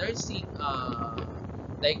 So the nursing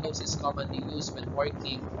diagnosis commonly used when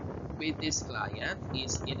working with this client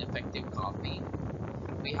is ineffective coping.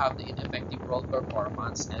 We have the ineffective role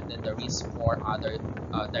performance and then the risk for other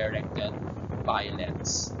directed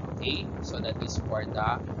violence. Okay, so that is for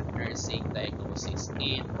the nursing diagnosis.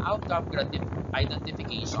 In outcome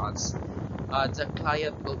identifications, the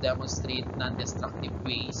client will demonstrate non-destructive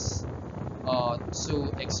ways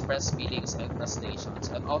to express feelings and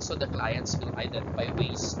frustrations, and also the clients will identify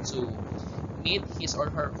ways to meet his or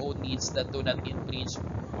her own needs that do not infringe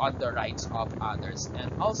on the rights of others,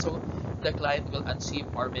 and also the client will achieve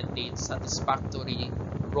or maintain satisfactory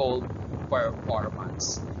role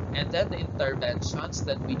performance. And then the interventions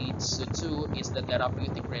that we need to do is the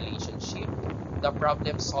therapeutic relationship, the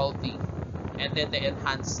problem solving, and then the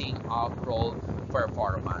enhancing of role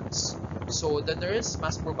performance. So the nurse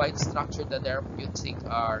must provide structure to the therapeutic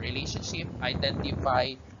relationship,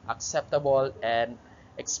 identify acceptable and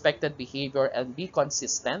expected behavior, and be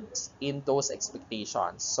consistent in those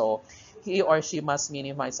expectations. So he or she must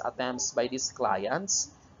minimize attempts by these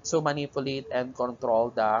clients to manipulate and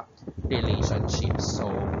control the relationship.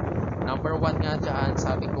 So number one nga dyan,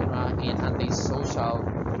 sabi ko nga, in antisocial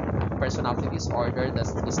personality disorder, that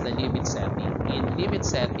is the limit setting. In limit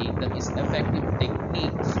setting, that is effective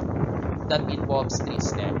technique that involves three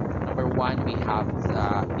steps. Number one, we have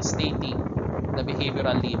stating the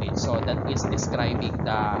behavioral limit. So that is describing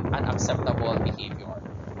the unacceptable behavior.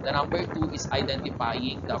 The number two is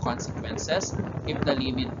identifying the consequences if the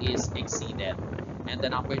limit is exceeded. And the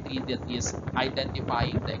number three, that is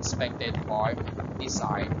identifying the expected or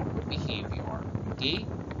desired behavior. Okay,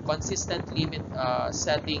 consistent limit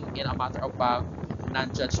setting in a matter of fact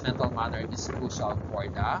non-judgmental manner is crucial for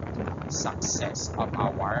the success of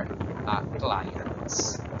our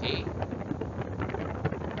clients. Okay,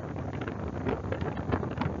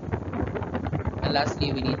 and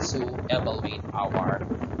lastly, we need to evaluate our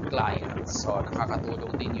clients. So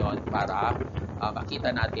nakakatulong din yon para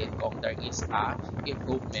makita natin kung there is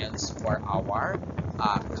improvements for our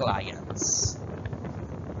clients.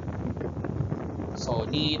 So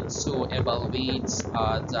need to evaluate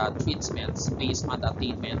the treatments based on the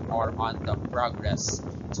attainment or on the progress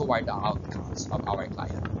toward the outcomes of our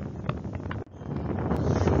client.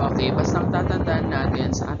 Okay, basta ang tatandaan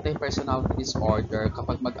natin sa anti-personality disorder,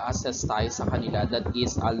 kapag mag-assess tayo sa kanila, that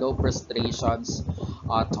is a low frustrations,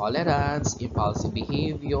 tolerance, impulsive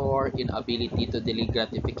behavior, inability to delay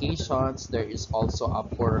gratifications. There is also a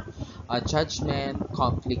poor judgment,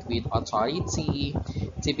 conflict with authority,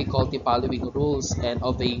 difficulty following rules and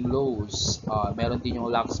obeying laws. Meron din yung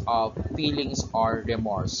lacks of feelings or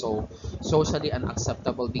remorse. So, socially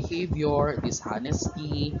unacceptable behavior,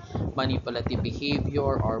 dishonesty, manipulative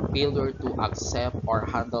behavior, or failure to accept or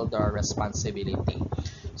handle the responsibility.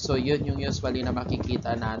 So yun yung usually na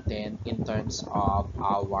makikita natin in terms of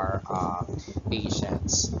our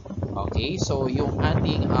patients. Okay, so yung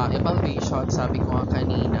ating evaluation, sabi ko nga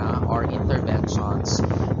kanina, or interventions,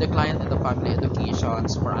 the client and the family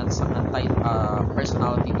educations for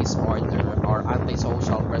anti-personality disorder or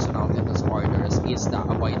antisocial personality disorders is the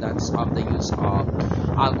avoidance of the use of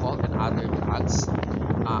alcohol and other drugs,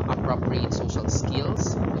 appropriate social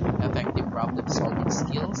skills, effective problem-solving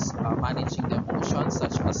skills, managing the emotions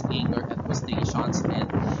such as anger and frustrations, and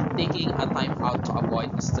taking a time out to avoid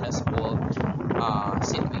stressful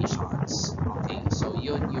situations. Okay, so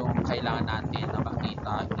yun yung kailangan natin na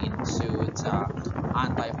makita into the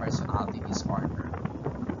anti-personality disorder.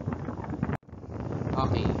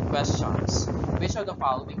 Okay, questions. Which of the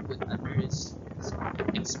following would a nurse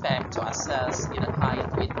expect to assess in a client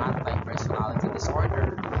with anti-personality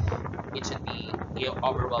disorder? It should be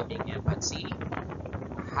overwhelming empathy,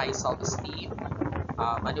 high self-esteem,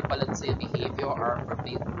 manipulative behavior, or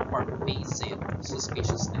pervasive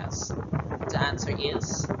suspiciousness. The answer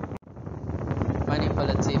is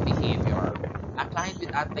manipulative behavior. A client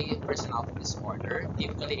with anti-personality disorder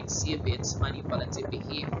typically exhibits manipulative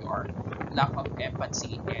behavior, lack of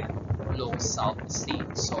empathy, and low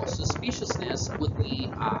self-esteem. So suspiciousness would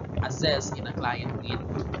be assessed in a client with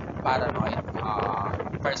paranoid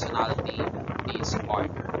personality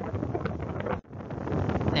disorder.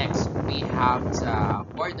 Next, we have the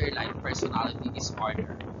borderline personality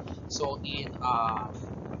disorder. So in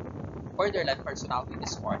borderline personality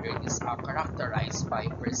disorder is characterized by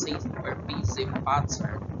pervasive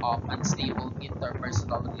pattern of unstable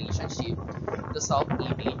interpersonal relationship, the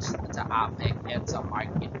self-image, the affect, and the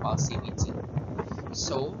marked impulsivity.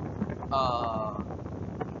 So,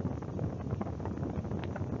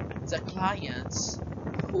 the clients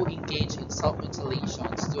who engage in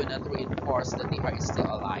self-mutilations do not reinforce that they are still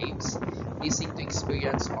alive. They seek to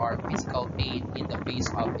experience or physical pain in the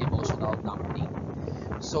face of emotional numbing.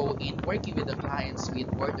 So in working with the clients with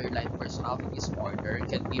borderline personality disorder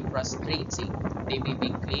can be frustrating. They may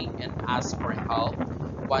be cling and ask for help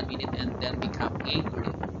 1 minute and then become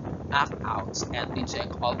angry, act out, and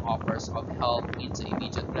reject all offers of help into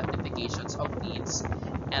immediate gratifications of needs,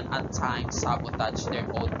 and at times sabotage their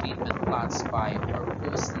own treatment plans by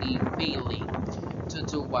purposely failing to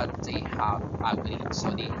do what they have agreed.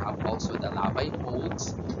 So they have also the labile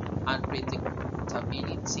modes,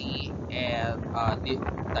 unpredictability, and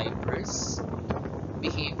diverse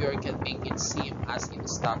behavior can make it seem as if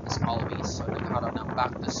stop is always. So nagkaroon ng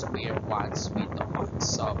back to square ones with the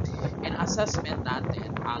ones. So in assessment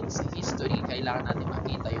natin, ang sa history, kailangan natin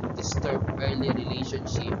makita yung disturbed early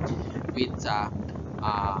relationship with the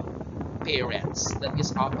parents that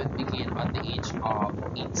is often begin at the age of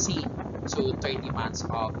 18 to 30 months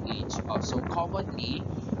of age. So commonly,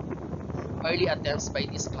 early attempts by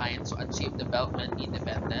these clients to achieve development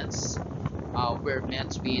independence were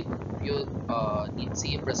met with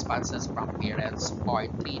negative responses from parents or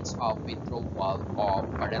traits of withdrawal of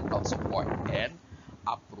parental support and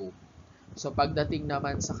approval. So pagdating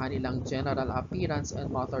naman sa kanilang general appearance and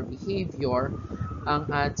motor behavior, ang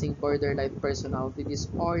ating borderline personality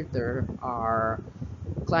disorder are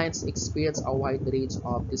clients experience a wide range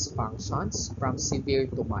of dysfunctions from severe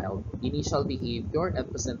to mild. Initial behavior and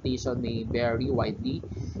presentation may vary widely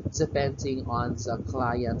depending on the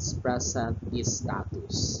client's present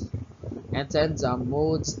status. And then the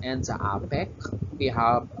modes and the affect, we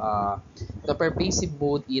have the pervasive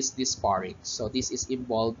mode is dysphoric. So this is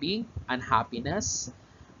involving unhappiness,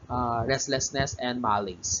 restlessness, and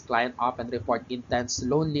malaise. Client often report intense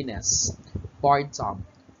loneliness, boredom,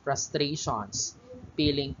 frustrations,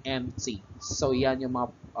 feeling empty. So yan yung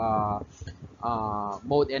mga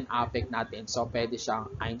mode and affect natin. So pwede siyang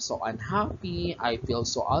I'm so unhappy, I feel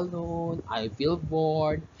so alone, I feel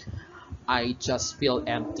bored, I just feel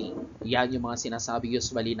empty. Yan yung mga sinasabi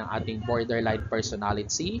usually ng ating borderline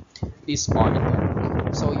personality disorder.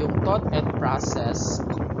 So yung thought and process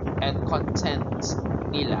and content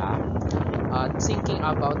nila, thinking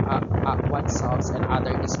about oneself and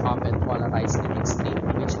other is often polarized in extreme,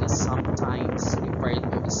 which is sometimes referred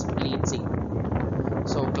to as splitting.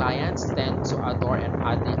 So clients tend to adore and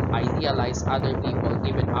idealize other people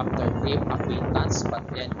even after brief acquaintance, but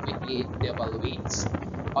then quickly devaluates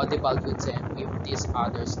or devalue them if these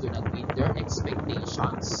others do not meet their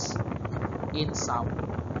expectations in some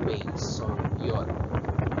ways. So yun.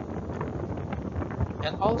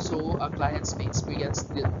 And also, clients may experience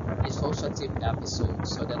the dissociative episode.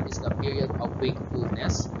 So that is the period of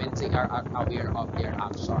wakefulness when they are unaware of their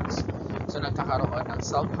actions. So nagkakaroon ng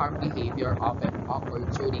self-harm behavior often occur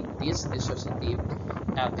during these dissociative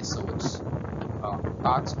episodes.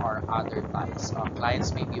 Thoughts or other types. Clients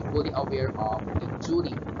may be fully aware of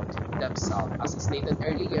injuring themselves. As stated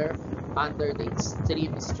earlier, under the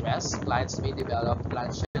extreme stress, clients may develop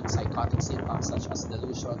transient psychotic symptoms such as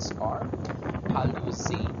delusions or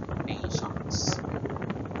hallucinations.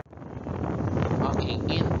 Okay,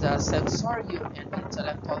 in the sensorium and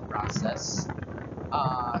intellectual process,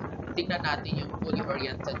 tingnan natin yung fully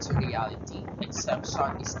oriented to reality.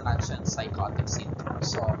 Exception is transient psychotic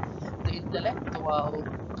symptoms. So, the intellectual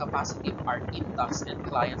capacity are intact and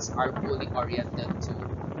clients are fully oriented to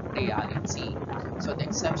reality. So, the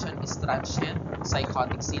exception is transient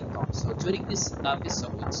psychotic symptoms. So, during these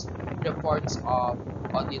episodes, reports of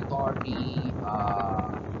auditory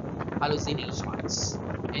hallucinations,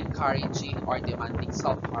 encouraging or demanding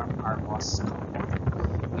self-harm are most common.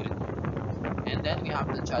 Yun. And then we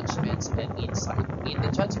have the judgments and insight. In the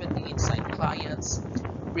judgment and insight, clients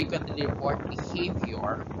frequently report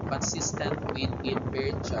behavior consistent with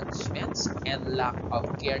impaired judgments and lack of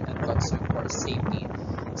care and concern for safety,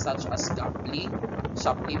 such as gambling,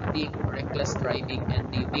 shoplifting, reckless driving, and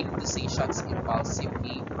they make decisions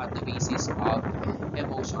impulsively on the basis of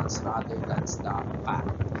emotions rather than the fact.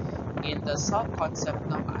 In the self-concept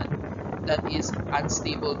naman, that is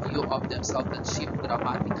unstable view of themselves that shift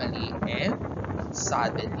dramatically and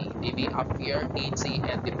suddenly. They may appear needy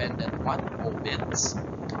and dependent one moments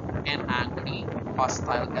and angry,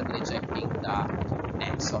 hostile, and rejecting the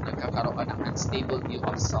next. So, nagkakaroon ng unstable view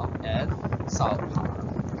of self and self-harm.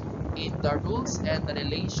 In the rules and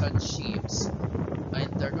relationships,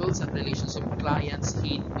 clients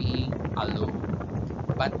hate being alone,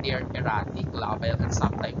 but their erratic, labile, and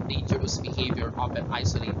sometimes dangerous behavior often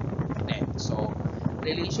isolate them. So,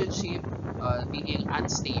 relationship being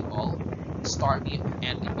unstable, stormy,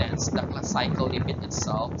 and intense, the cycle repeats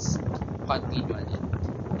itself continually.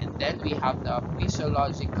 And then we have the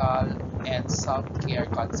physiological and self-care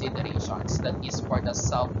considerations, that is for the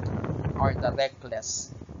self or the reckless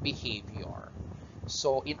behavior.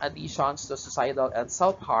 So, in addition to suicidal and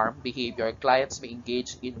self-harm behavior, clients may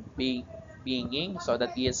engage in being, so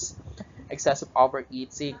that is excessive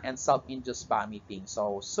overeating and self-induced vomiting.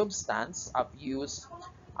 So, substance abuse,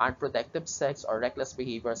 unprotected sex, or reckless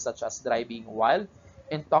behavior such as driving while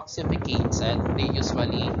intoxicated, they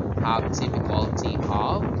usually have difficulty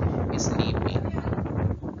of sleeping.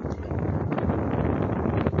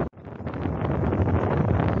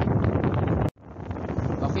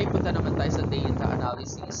 Okay, punta naman tayo sa data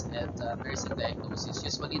analysis and nursing diagnosis.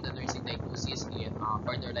 Usually, the nursing diagnosis in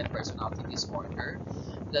borderline personality disorder,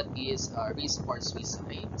 that is risk for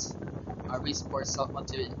suicide, risk for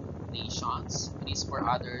self-mutilations, risk for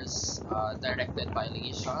others, directed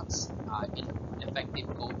violations, ineffective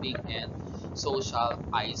coping, and social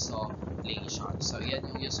isolation. So, yan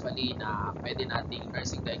yung usually na pwede nating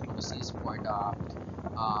nursing diagnosis for the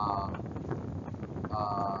uh,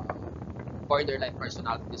 uh, borderline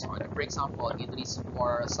personality disorder. For example, it is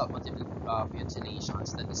for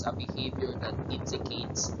self-mutilations. That is a behavior that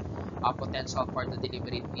indicates a potential for the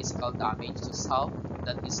deliberate physical damage to self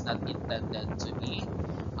that is not intended to be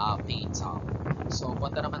fatal. So,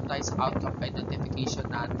 punta naman tayo sa outcome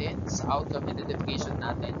identification natin. Sa outcome identification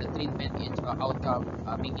natin, the treatment outcome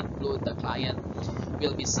may include the client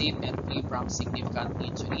will be safe and free from significant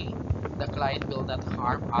injury. The client will not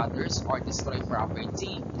harm others or destroy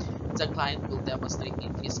property. The client will demonstrate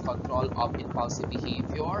increased control of impulsive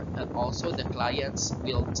behavior, and also the clients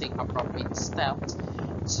will take appropriate steps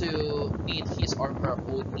to meet his or her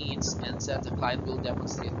own needs, and then the client will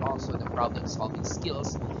demonstrate also the problem solving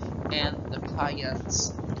skills, and the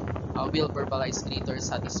clients will verbalize greater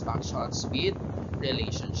satisfactions with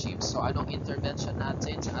relationships. So anong intervention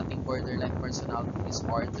natin sa ating borderline personality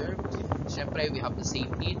disorder? Siyempre, we have the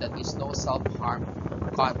safety, that is no self-harm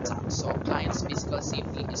contact. So client's physical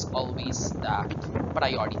safety is always the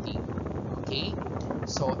priority. Okay?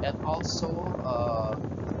 So, and also,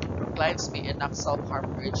 clients may enact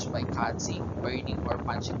self-harm urge by cutting, burning, or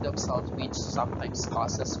punching themselves, which sometimes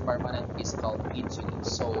causes permanent physical injury.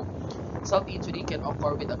 So, self-injury can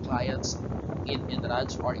occur with a client in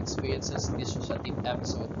enraged or experiences dissociative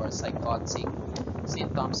episode or psychotic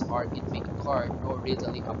symptoms, or it may occur no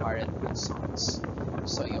readily apparent concerns.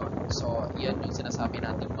 So, yun. So, yun yung sinasabi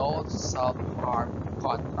natin, no self-harm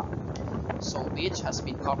contact. So, which has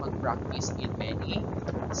been common practice in many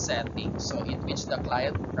settings. So, in which the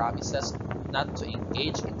client promises not to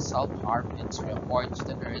engage in self-harm and to report to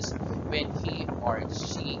the nurse when he or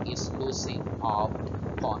she is losing of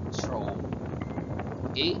control.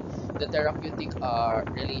 Okay? The therapeutic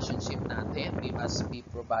relationship natin, we must be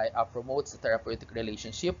promotes the therapeutic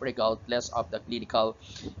relationship regardless of the clinical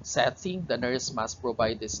setting. The nurse must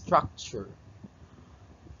provide the structure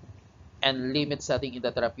and limit setting in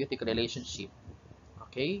the therapeutic relationship.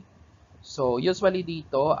 Okay? So, usually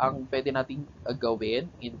dito, ang pwede nating gawin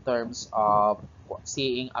in terms of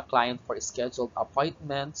seeing a client for scheduled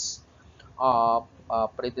appointments,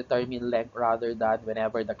 predetermined length rather than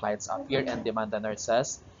whenever the clients appear and demand the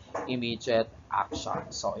nurse's immediate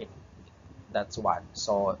action. So, that's one.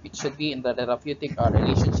 So, it should be in the therapeutic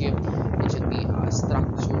relationship, it should be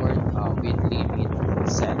structured with limit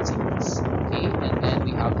settings. Okay? And then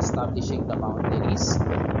we have establishing the boundaries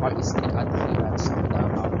or strict adherence to the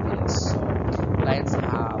boundaries. So, clients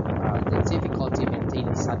have the difficulty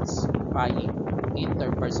maintaining satisfying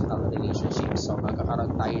interpersonal relationships. So,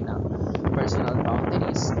 magkakaroon tayo ng personal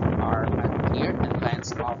boundaries are unclear and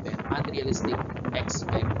clients often unrealistic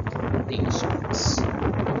expectations.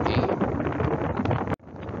 Okay?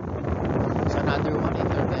 So, another one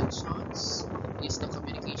interventions is the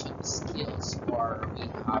communication skills, or we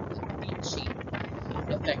have the teaching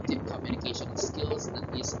effective communication skills. That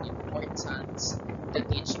is important to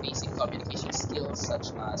teach basic communication skills such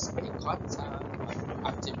as eye contact,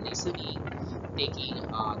 active listening, taking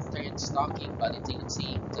turns talking,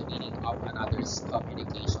 validating the meaning of another's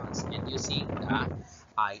communications, and using the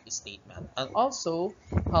I statement. And also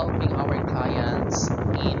helping our clients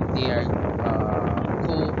in their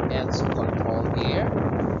cope and to control their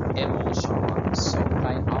emotions. So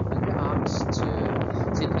client often reacts to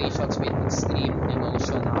situations with extreme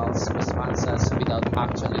emotional responses without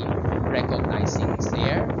actually recognizing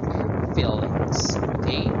their feelings.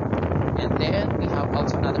 Okay? And then we have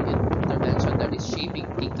also another intervention, that is shaping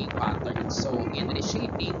thinking patterns. So in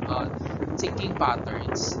reshaping thinking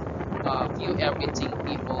patterns, view everything,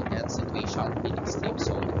 people, and situation in extreme.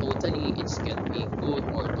 So totally it can be good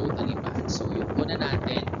or totally bad. So yung una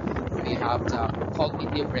natin, we have the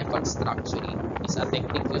cognitive reconstructing. Is a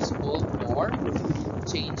technique useful for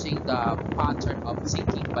changing the pattern of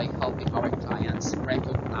thinking by helping our clients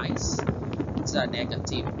recognize the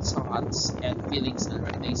negative thoughts and feelings and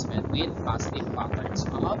replacement with positive patterns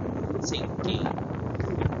of thinking.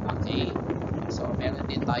 Okay? So, meron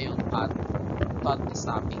din tayong thought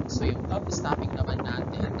stopping. So, yung thought stopping naman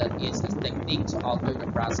natin, that is a technique to alter the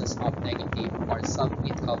process of negative or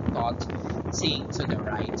self-critical thought, seeing to the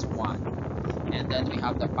right one. And then we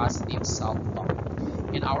have the positive self-talk.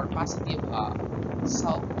 In our positive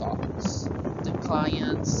self-talks, the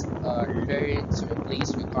clients learn to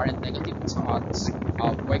replace recurrent negative thoughts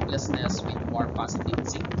of worthlessness with more positive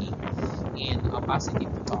thinking. In a positive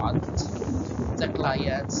thought, the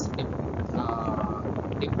clients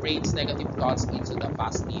reframes negative thoughts into the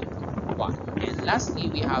positive one. And lastly,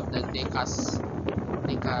 we have the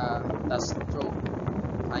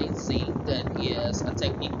decatastrophizing. That is a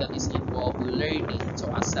technique that is involved learning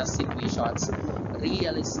to assess situations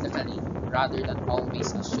realistically rather than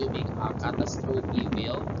always assuming a catastrophe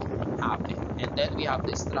will happen. And then we have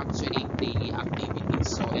the structuring daily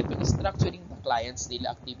activities. So itong structuring the client's daily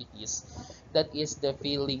activities, that is the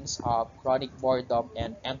feelings of chronic boredom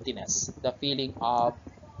and emptiness, the feeling of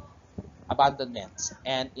abandonment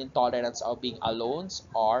and intolerance of being alone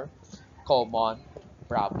or common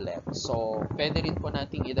problem. So, pwede rin po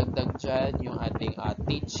nating idagdag dyan yung ating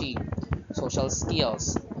teaching social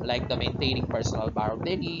skills like the maintaining personal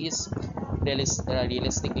boundaries,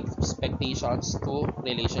 realistic expectations to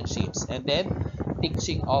relationships. And then,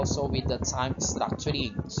 teaching also with the time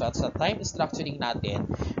structuring. So at sa time structuring natin,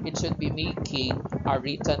 it should be making a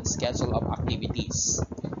written schedule of activities,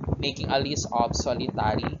 making a list of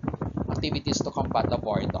solitary activities to combat the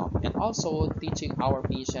boredom, and also teaching our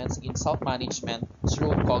patients in self-management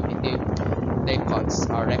through cognitive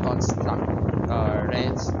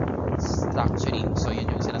restructuring. So yun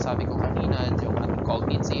yung sinasabi ko kanina, yung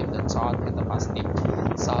cognitive, the thought, and the positive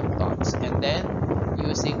self-thoughts. And then,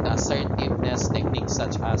 using the assertiveness techniques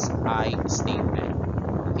such as I statement.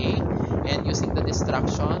 Okay? And using the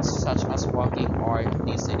distractions such as walking or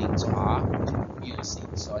listening to a music.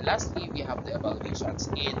 So lastly, we have the evaluations.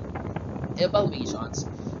 In evaluations,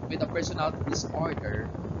 with a personality disorder,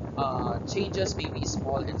 changes may be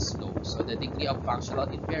small and slow. So the degree of functional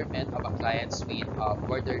impairment of a client with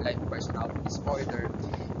borderline personality disorder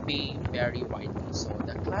may vary widely. So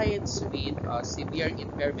the clients with severe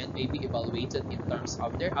impairment may be evaluated in terms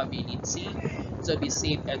of their ability to be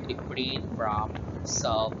safe and refrain from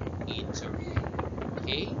self-injury.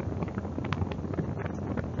 Okay?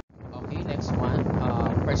 Okay, next one.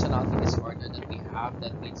 Personality disorder that we have,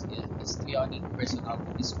 that means histrionic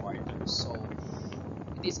personality disorder. So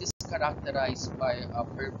this is characterized by a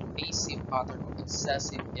pervasive pattern of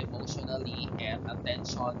excessive emotionally and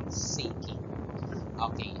attention seeking.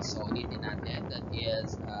 Okay, so ulitin natin, that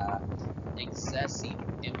is excessive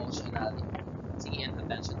emotionality and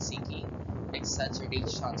attention seeking,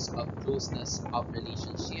 exaggerations of closeness of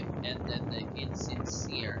relationship, and then the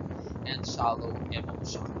insincere and shallow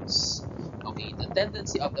emotions. Okay, the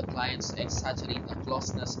tendency of the clients to exaggerate the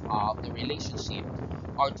closeness of the relationship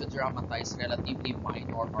or to dramatize relatively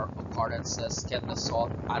minor or occurrences can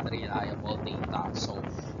result unreliable data. So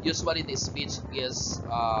usually the speech is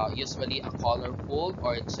usually a colorful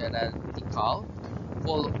or theoretical,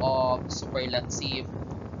 full of superlative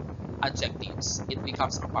adjectives. It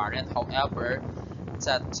becomes apparent, however,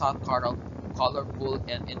 that thought colorful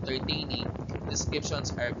and entertaining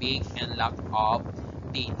descriptions are vague and lack of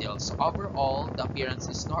details. So overall, the appearance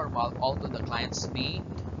is normal, although the clients may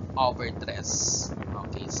overdress.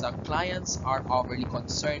 Okay, so clients are overly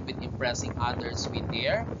concerned with impressing others with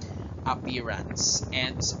their appearance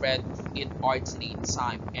and spread inordinate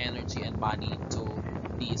time, energy, and money to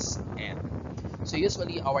this end. So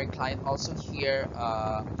usually our client also here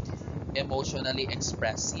emotionally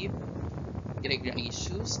expressive,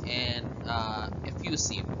 gregarious, and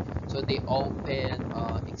effusive. So they often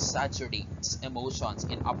exaggerate emotions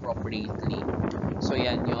inappropriately. So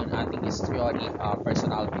yan yun ating history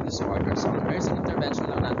personality disorder. So ang nursing intervention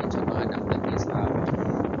lang natin dyan mga anak, that is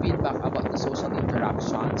feedback about the social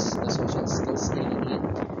interactions, the social skills training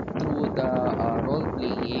through the role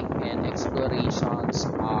playing and explorations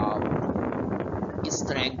of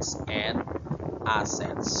strengths and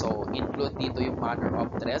assets. So, include dito yung manner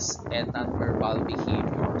of dress and nonverbal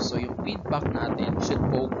behavior. So, yung feedback natin should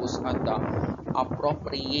focus on the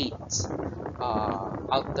appropriate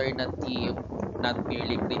alternative, not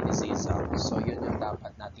merely criticism. So, yun yung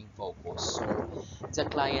dapat nating focus. So, the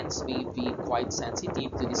clients may be quite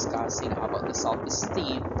sensitive to discussing about the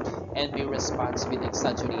self-esteem and may respond with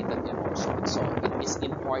exaggerated emotion. So, it is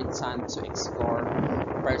important to explore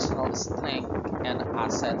personal strength and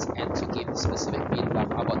assets and to give specific feedback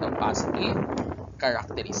about the positive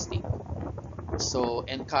characteristic. So,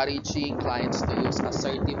 encouraging clients to use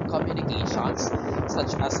assertive communications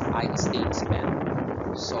such as I statement.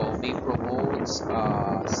 So, may promote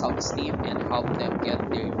self-esteem and help them get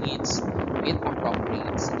their needs met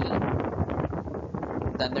appropriately.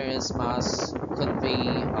 The nurse must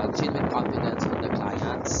convey genuine confidence in the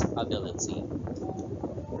client's ability.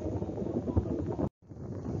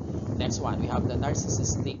 Next one, we have the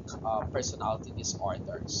narcissistic personality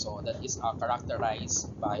disorder. So that is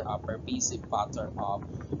characterized by a pervasive pattern of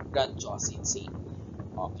grandiosity.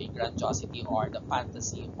 Okay, grandiosity or the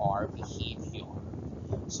fantasy or behavior.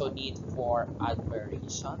 So need for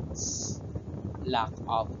admirations, lack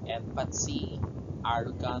of empathy,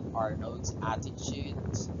 arrogant or note attitude,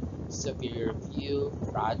 superior view,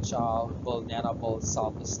 fragile, vulnerable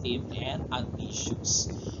self-esteem, and ambitious.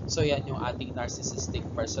 So yan yung ating narcissistic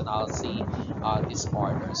personality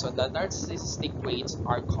disorder. So the narcissistic traits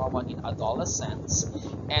are common in adolescents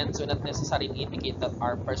and do not necessarily indicate that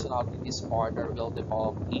our personality disorder will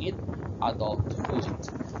develop in adulthood.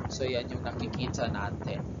 So yan yung nakikita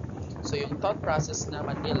natin. So yung thought process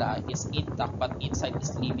naman nila is intact but insight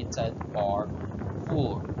is limited or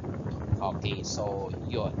poor. Okay, so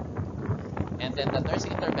yun. And then the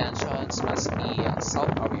nursing interventions must be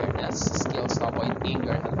self-awareness, skills to avoid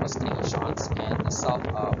anger and frustrations, and the self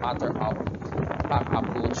matter of back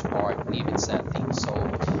approach or limit setting. So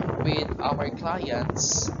With our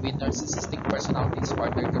clients with narcissistic personality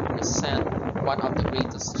disorder represent one of the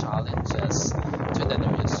greatest challenges to the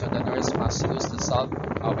nurse. So the nurse must use the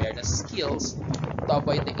self-awareness skills to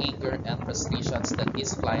avoid the anger and frustrations that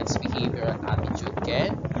these clients' behavior and attitude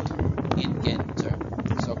can engender.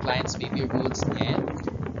 So clients may be rude and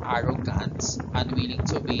arrogant, unwilling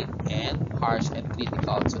to wait, and harsh and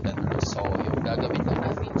critical to the nurse. So yung gagawin lang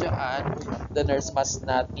natin dyan, the nurse must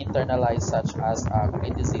not internalize such as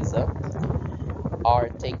criticism or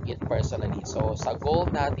take it personally. So sa goal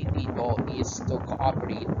natin dito is to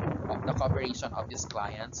cooperate of the cooperation of these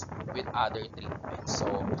clients with other treatments.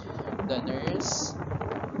 So the nurse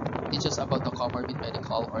teaches about the comorbid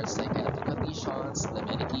medical or psychiatric conditions, the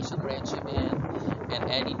medication regimen, and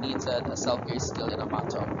any needed self-care skill in a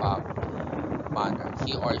matter-of-fact manner.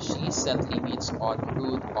 He or she set limits on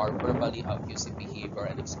rude or verbally abusive behavior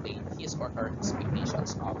and explain his or her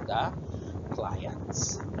expectations of the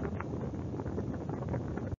clients.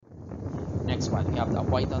 Next one, we have the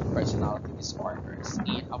avoidant personality disorders.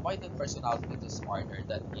 In avoidant personality disorder,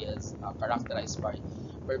 that is characterized by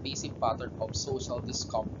pervasive pattern of social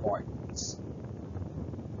discomforts.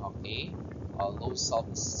 Okay, low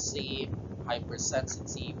self-esteem,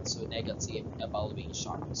 hypersensitive to negative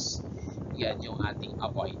evaluations. Yan yung ating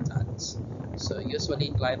avoidance. So usually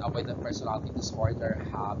client avoidant personality disorder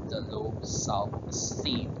have the low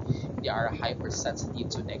self-esteem. They are hypersensitive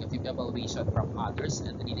to negative evaluation from others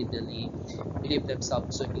and readily believe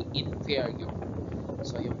themselves to be inferior.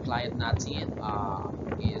 So yung client natin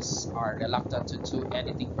are reluctant to do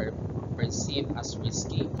anything perceived as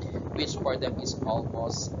risky, which for them is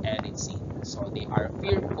almost anything. So they are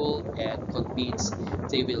fearful and convinced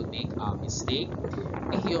they will make a mistake,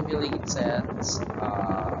 be humiliated,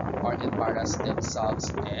 or embarrass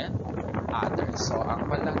themselves and others. So ang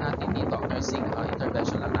kwan lang natin dito, ang nursing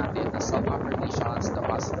intervention lang natin, the self-affirmations, the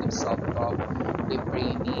positive self-talk,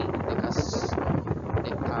 reframing, the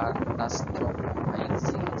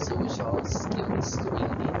catastrophizing, social skills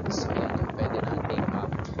training. So yan yung pwede natin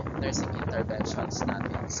nursing interventions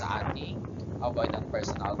natin sa ating avoidant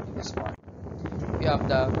personality disorder. We have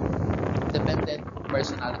the dependent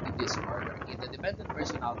personality disorder. In the dependent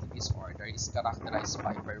personality disorder is characterized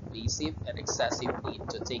by pervasive and excessive need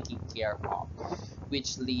to taking care of,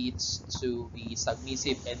 which leads to the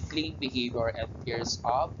submissive and clinging behavior and fears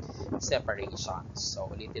of separation.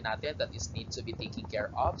 So ulitin natin, that is need to be taken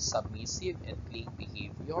care of, submissive and clinging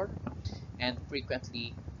behavior, and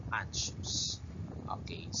frequently anxious.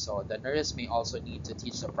 Okay, so the nurse may also need to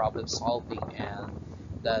teach the problem solving and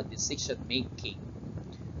the decision making.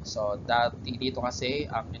 So that dito kasi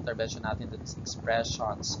ang intervention natin, that is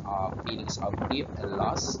expressions of feelings of grief and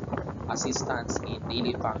loss, assistance in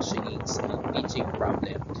daily functionings, and teaching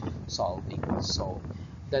problem solving. So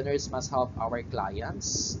the nurse must help our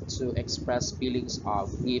clients to express feelings of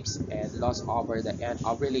griefs and loss over the end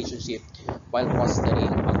of relationship while fostering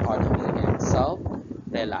autonomy and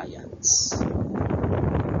self-reliance.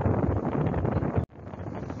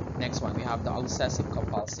 Next one, we have the obsessive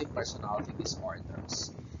compulsive personality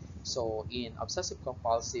disorders. So in obsessive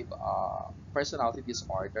compulsive personality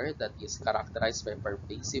disorder, that is characterized by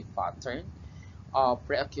pervasive pattern of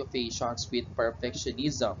preoccupations with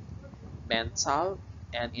perfectionism, mental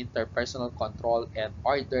and interpersonal control and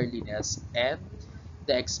orderliness, and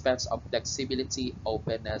the expense of flexibility,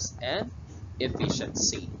 openness, and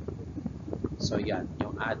efficiency. So yan,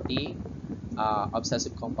 yung ating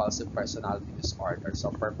obsessive compulsive personality disorder.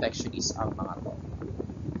 So perfectionist ang mga to.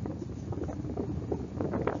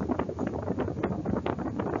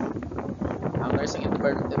 Ang nursing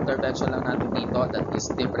intervention lang natin dito, that is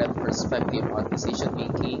different perspective on decision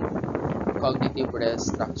making, cognitive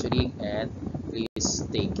restructuring, and risk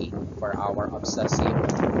taking for our obsessive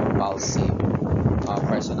compulsive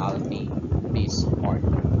personality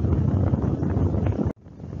disorder.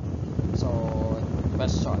 So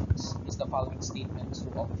questions: is the following statement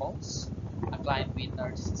true or false? A client with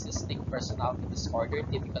narcissistic personality disorder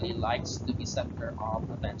typically likes to be center of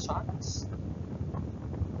attention.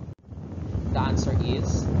 The answer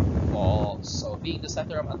is false. So being the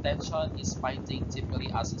center of attention is finding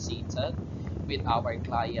typically associated with our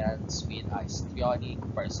clients with a histrionic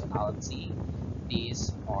personality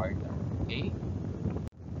disorder. Okay?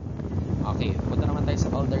 Okay, punta naman tayo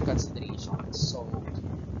sa older considerations. So,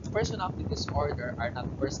 personality disorder are not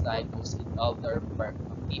first diagnosed in elder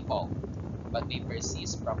people, but may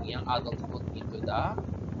persist from young adulthood into the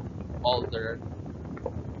older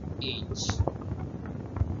age.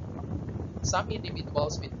 Some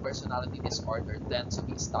individuals with personality disorder tend to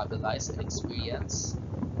be stabilized and experience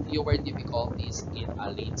fewer difficulties in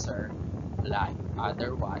a later life.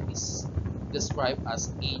 Otherwise, described as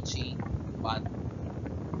bad,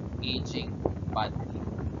 aging badly.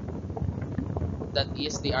 That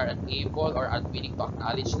is, they are unable or unwilling to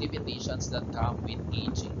acknowledge limitations that come with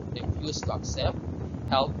aging, refuse to accept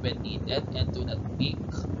help when needed, and do not make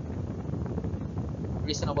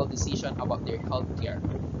reasonable decisions about their health care,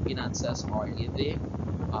 finances, or living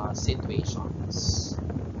situations.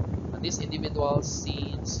 These individuals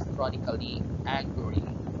seems chronically angry,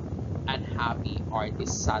 unhappy, or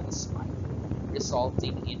dissatisfied,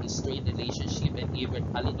 resulting in strained relationship and even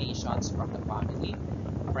alienations from the family,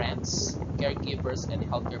 friends, caregivers, and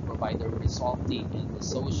healthcare provider, resulting in the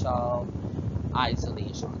social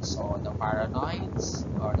isolation. So the paranoids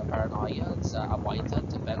or the paranoids, avoidant,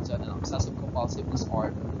 dependent, and obsessive compulsive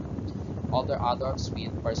disorder. Older adults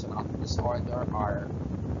with personality disorder are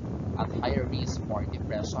at higher risk for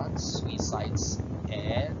depression, suicides,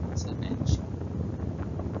 and dementia.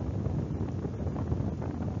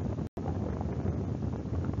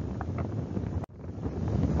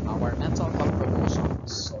 Our mental health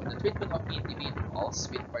promotions. So the treatment of individuals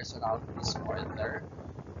with personality disorder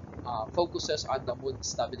focuses on the mood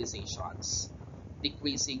stabilizations,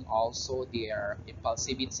 decreasing also their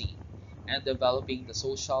impulsivity, and developing the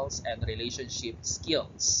socials and relationship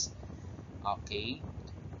skills. Okay.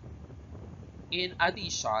 In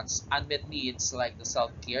addition, unmet needs like the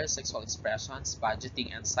self-care, sexual expressions,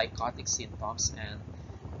 budgeting, and psychotic symptoms and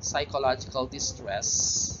psychological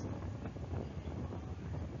distress.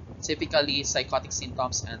 Typically, psychotic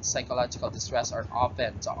symptoms and psychological distress are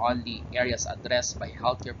often the only areas addressed by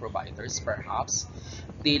healthcare providers. Perhaps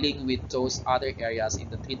dealing with those other areas in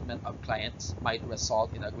the treatment of clients might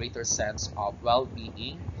result in a greater sense of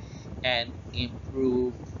well-being and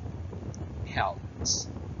improved health.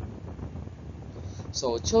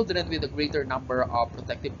 So children with a greater number of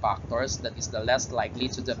protective factors, that is the less likely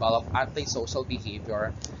to develop antisocial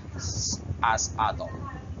behavior as adults.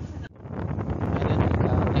 And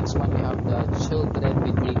then next one, we have the children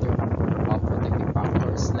with greater number of protective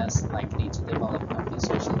factors, less likely to develop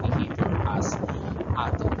antisocial behavior as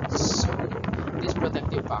adults. So these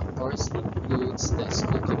protective factors includes the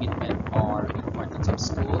school commitment or importance of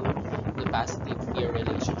school, the positive peer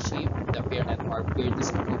relationship, the parent or peer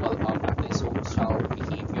disapproval of antisocial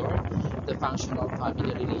behavior, the functional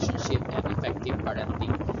family relationship, and effective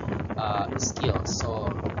parenting skills.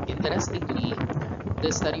 So interestingly,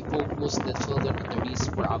 the study focused the children on the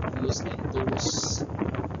risk for abuse, and those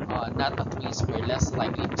not at risk were less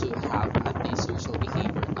likely to have antisocial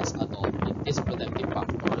behavior as adults if these protective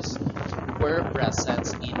factors were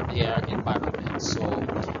present in their environment. So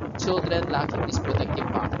children lacking these protective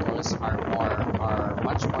factors are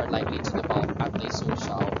much more likely to develop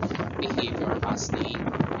antisocial behavior as they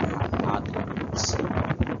become adults.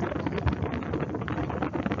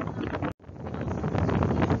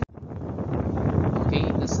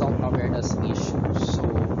 Okay, the self-awareness issue.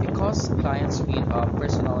 So because clients with a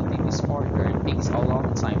personality disorder takes a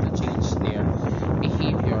long time to change their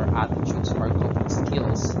behavior, attitudes, or coping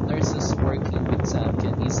skills, nurses working with them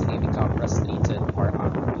can easily become frustrated or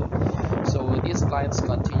angry. So these clients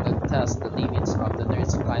continue to test the limits of the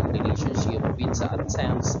nurse-client relationship with the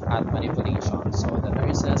attempts at manipulation. So the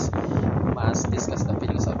nurses must discuss the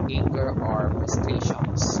feelings of anger or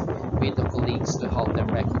frustrations with the colleagues to help them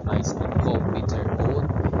recognize and cope with their own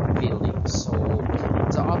feelings. So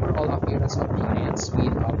the overall appearance of clients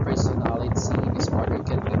with a personality disorder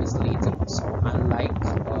can be misleading. So unlike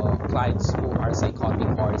clients who are psychotic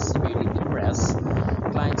or severely depressed,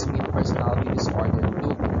 clients with personality disorder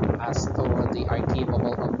look as though they are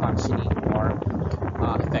capable of functioning more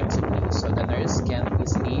effectively. So the nurse can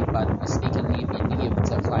easily but mistakenly believe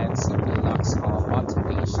the client simply lacks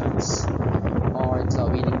motivations or the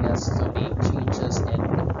willingness to make changes and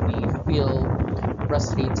may feel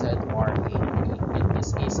frustrated or angry. It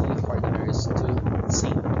is easy for the nurse to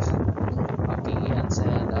think. Okay, and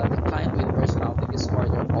then the client with personality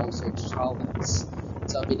disorder also challenges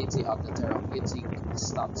the ability of the therapeutic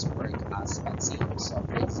staff to work as a team. So,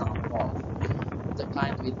 for example, the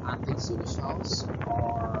client with antisocials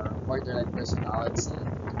or borderline personality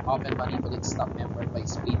often manipulates staff member by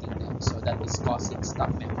splitting them. So that is causing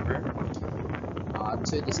staff member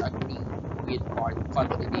to disagree with or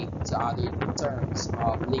contradict the other terms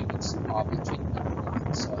of limits of the treatment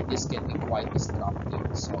plan. So this can be quite disruptive.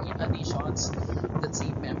 So in addition, the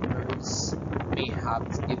team members may have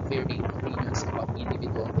differing opinions about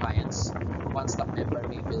individual clients. One staff member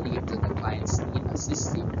may believe that the clients need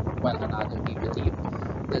assistance, while another may believe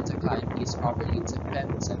that the client is overly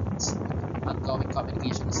dependent. Ongoing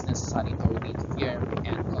communication is necessary to remain firm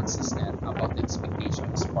and consistent about the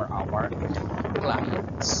expectations for our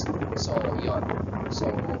clients. So yun.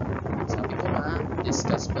 So sabi ko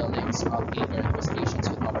feelings of anger and frustrations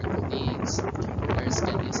with our colleagues. Leaders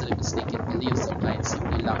can easily mistaken beliefs the client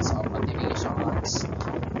simply lacks of motivations.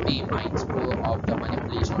 Be mindful of the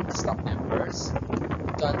manipulation of the staff members.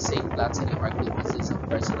 Don't say flattery or criticism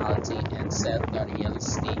personality and set a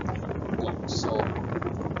realistic goal. So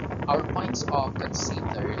our points of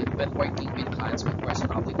consider when working with clients with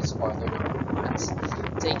personality disorder. Number one,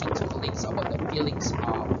 taking to colleagues about the feelings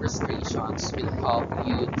of frustrations will help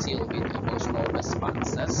you deal with emotional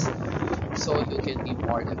responses so you can be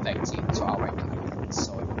more effective to our clients.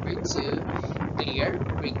 So number two, clear,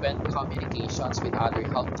 frequent communications with other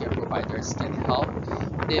healthcare providers can help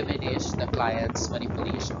diminish the client's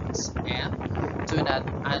manipulations. And do not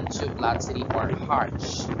undue flattery or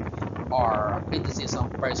harsh or criticism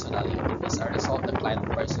personally. It is a result of client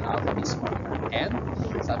personality disorder. And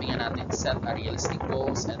sabi nga natin, set a realistic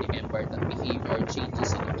goals and remember that behavior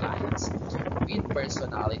changes in the clients with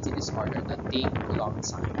personality disorder that take long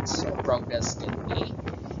time. So progress can be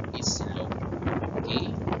slow.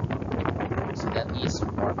 Okay? So that is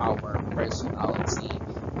for our personality